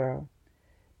d'Oro,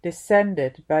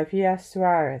 descended by Via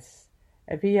Suarez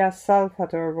and Via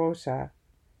Salvador Rosa,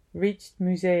 reached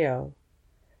Museo,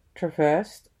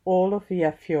 traversed all of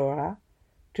Via Fiora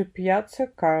to Piazza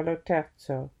Carlo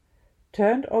III,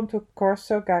 turned onto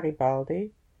Corso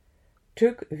Garibaldi,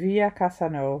 took Via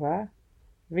Casanova,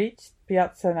 reached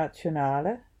Piazza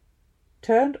Nazionale,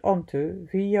 turned onto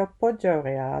Via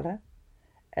Poggioreale,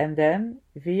 and then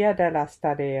Via della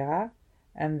Stadera,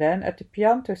 and then at the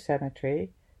Pianto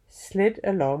Cemetery, slid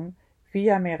along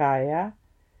Via Miraia,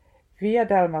 Via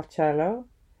del Marcello,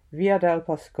 Via del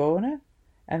Pascone,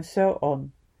 and so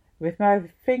on, with my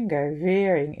finger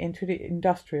veering into the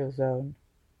industrial zone,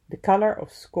 the colour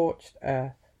of scorched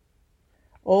earth.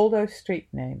 All those street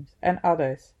names, and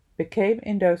others, became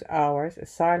in those hours a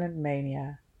silent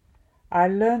mania. I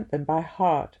learned them by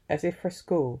heart as if for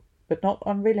school, but not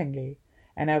unwillingly,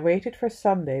 and I waited for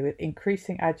Sunday with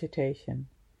increasing agitation.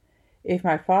 If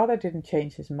my father didn't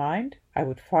change his mind, I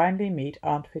would finally meet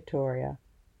Aunt Victoria.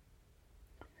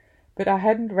 But I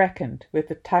hadn't reckoned with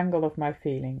the tangle of my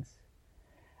feelings.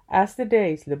 As the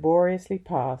days laboriously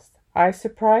passed, I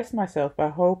surprised myself by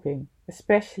hoping,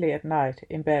 especially at night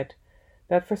in bed,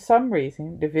 that for some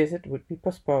reason the visit would be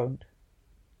postponed.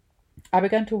 I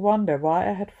began to wonder why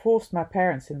I had forced my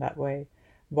parents in that way,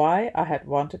 why I had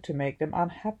wanted to make them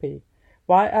unhappy,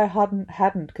 why I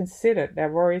hadn't considered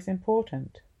their worries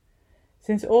important.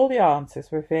 Since all the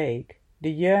answers were vague,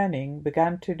 the yearning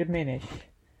began to diminish,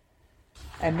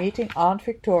 and meeting Aunt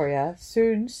Victoria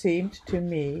soon seemed to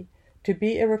me to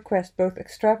be a request both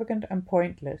extravagant and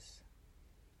pointless.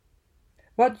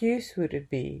 What use would it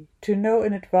be to know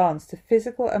in advance the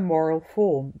physical and moral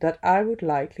form that I would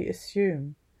likely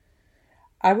assume?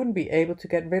 I wouldn't be able to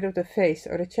get rid of the face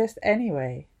or the chest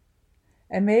anyway,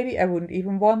 and maybe I wouldn't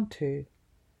even want to.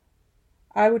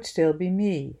 I would still be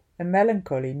me, a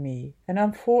melancholy me, an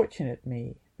unfortunate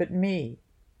me, but me.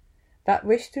 That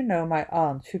wish to know my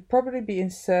aunt should probably be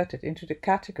inserted into the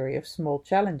category of small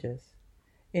challenges.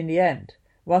 In the end,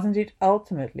 wasn't it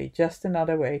ultimately just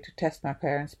another way to test my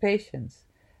parents' patience,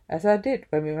 as I did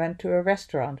when we went to a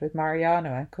restaurant with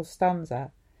Mariano and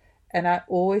Costanza, and I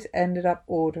always ended up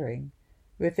ordering,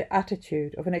 with the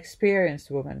attitude of an experienced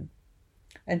woman,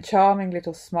 and charming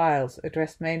little smiles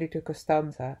addressed mainly to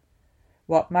Costanza,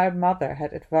 what my mother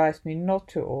had advised me not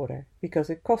to order, because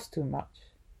it cost too much.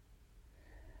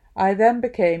 I then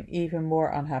became even more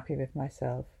unhappy with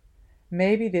myself.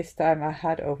 Maybe this time I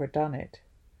had overdone it.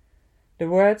 The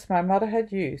words my mother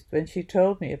had used when she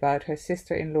told me about her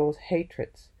sister-in-law's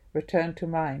hatreds returned to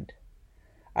mind.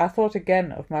 I thought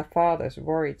again of my father's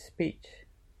worried speech.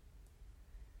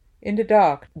 In the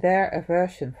dark, their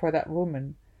aversion for that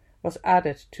woman was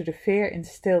added to the fear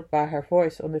instilled by her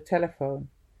voice on the telephone,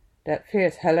 that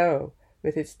fierce hello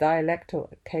with its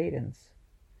dialectal cadence.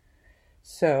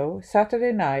 So,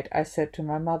 Saturday night I said to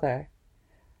my mother,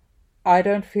 "I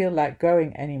don't feel like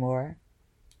going any more.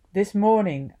 This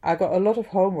morning I got a lot of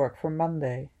homework for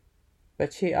Monday.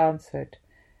 But she answered,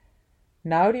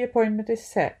 Now the appointment is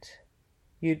set.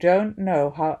 You don't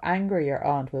know how angry your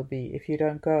aunt will be if you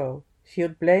don't go. She'll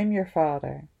blame your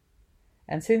father.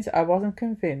 And since I wasn't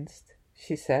convinced,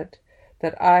 she said,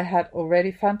 that I had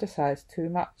already fantasized too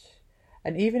much,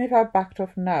 and even if I backed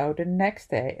off now, the next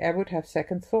day I would have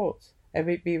second thoughts, and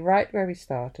we'd be right where we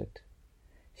started.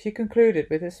 She concluded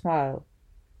with a smile,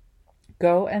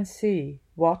 Go and see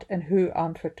what and who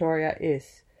Aunt Victoria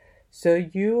is, so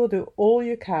you will do all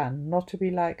you can not to be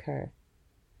like her.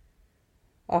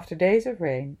 After days of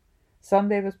rain,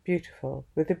 Sunday was beautiful,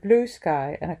 with a blue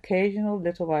sky and occasional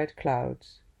little white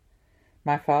clouds.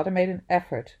 My father made an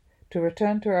effort to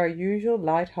return to our usual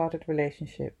light-hearted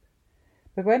relationship,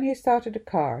 but when he started the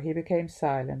car he became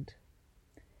silent.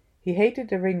 He hated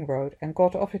the ring road and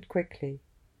got off it quickly.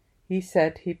 He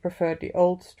said he preferred the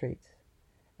old streets,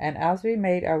 and as we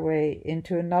made our way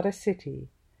into another city,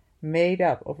 made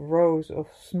up of rows of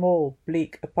small,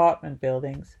 bleak apartment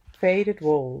buildings, faded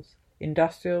walls,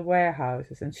 industrial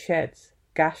warehouses and sheds,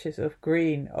 gashes of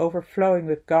green overflowing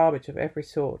with garbage of every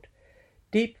sort,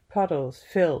 deep puddles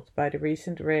filled by the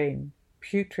recent rain,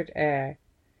 putrid air,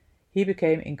 he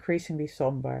became increasingly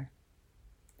sombre.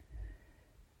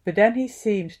 But then he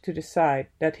seemed to decide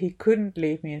that he couldn't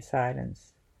leave me in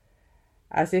silence,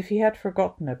 as if he had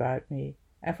forgotten about me,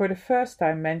 and for the first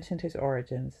time mentioned his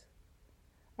origins.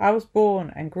 I was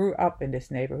born and grew up in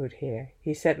this neighborhood here,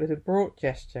 he said with a broad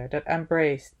gesture that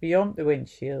embraced, beyond the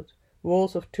windshield,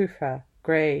 walls of tufa,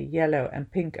 grey, yellow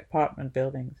and pink apartment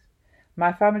buildings.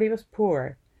 My family was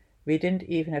poor. We didn't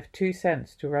even have 2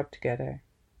 cents to rub together.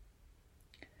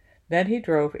 Then he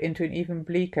drove into an even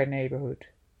bleaker neighborhood,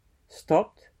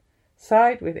 stopped,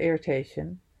 sighed with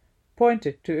irritation,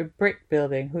 pointed to a brick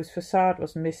building whose facade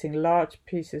was missing large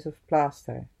pieces of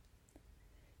plaster.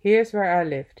 Here's where I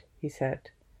lived, he said,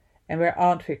 and where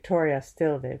Aunt Victoria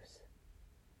still lives.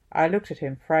 I looked at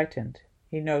him, frightened.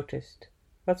 He noticed.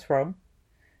 What's wrong?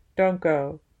 Don't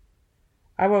go.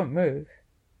 I won't move.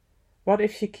 What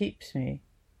if she keeps me?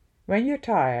 When you're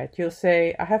tired, you'll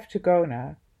say, I have to go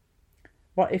now.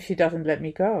 What if she doesn't let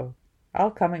me go? I'll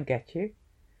come and get you.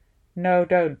 No,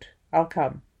 don't. I'll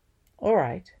come. All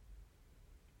right.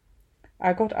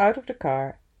 I got out of the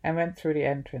car and went through the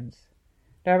entrance.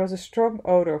 There was a strong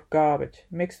odor of garbage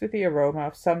mixed with the aroma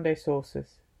of Sunday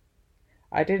sauces.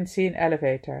 I didn't see an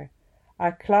elevator. I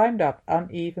climbed up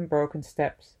uneven broken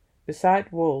steps,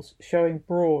 beside walls showing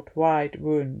broad, wide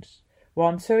wounds,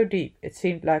 one so deep it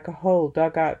seemed like a hole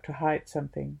dug out to hide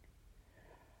something.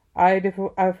 I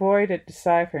avoided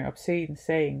deciphering obscene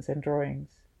sayings and drawings.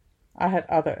 I had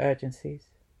other urgencies.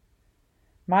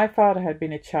 My father had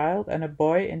been a child and a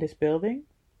boy in this building.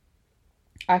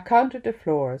 I counted the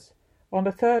floors. On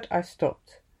the third I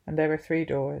stopped, and there were 3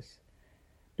 doors.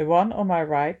 The one on my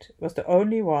right was the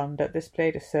only one that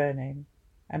displayed a surname,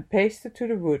 and pasted to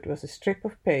the wood was a strip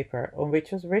of paper on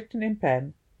which was written in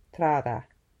pen, Trada.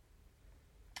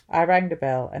 I rang the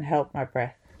bell and held my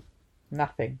breath.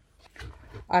 Nothing.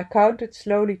 I counted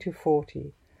slowly to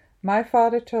 40. My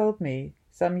father told me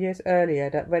some years earlier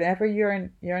that whenever you're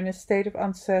in a state of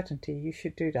uncertainty, you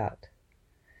should do that.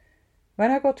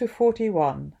 When I got to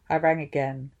 41, I rang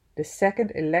again. The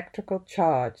second electrical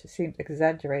charge seemed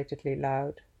exaggeratedly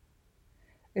loud.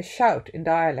 A shout in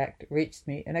dialect reached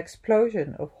me, an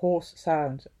explosion of hoarse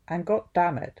sounds, and God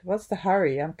damn it, what's the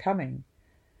hurry, I'm coming.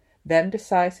 Then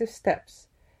decisive steps,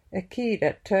 a key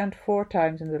that turned 4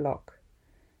 times in the lock.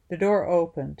 The door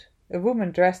opened. A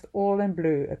woman dressed all in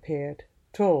blue appeared,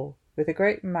 tall, with a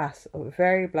great mass of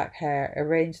very black hair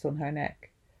arranged on her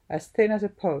neck, as thin as a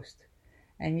post,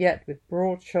 and yet with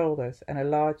broad shoulders and a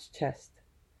large chest.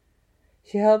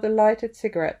 She held a lighted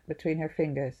cigarette between her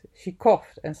fingers. She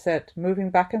coughed and said, moving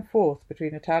back and forth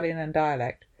between Italian and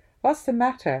dialect, "What's the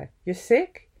matter? You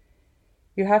sick?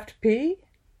 You have to pee?"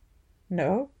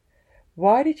 "No."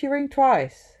 "Why did you ring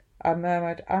twice?" I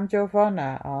murmured, "I'm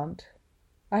Giovanna, Aunt."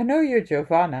 "I know you're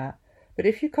Giovanna, but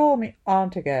if you call me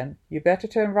Aunt again, you better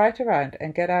turn right around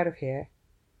and get out of here."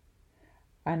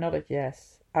 I nodded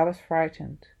yes. I was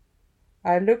frightened.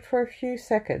 I looked for a few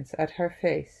seconds at her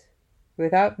face,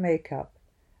 without makeup,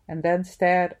 and then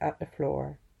stared at the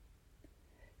floor.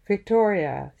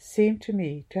 Victoria seemed to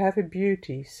me to have a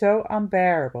beauty so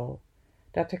unbearable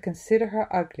that to consider her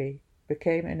ugly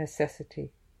became a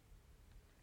necessity.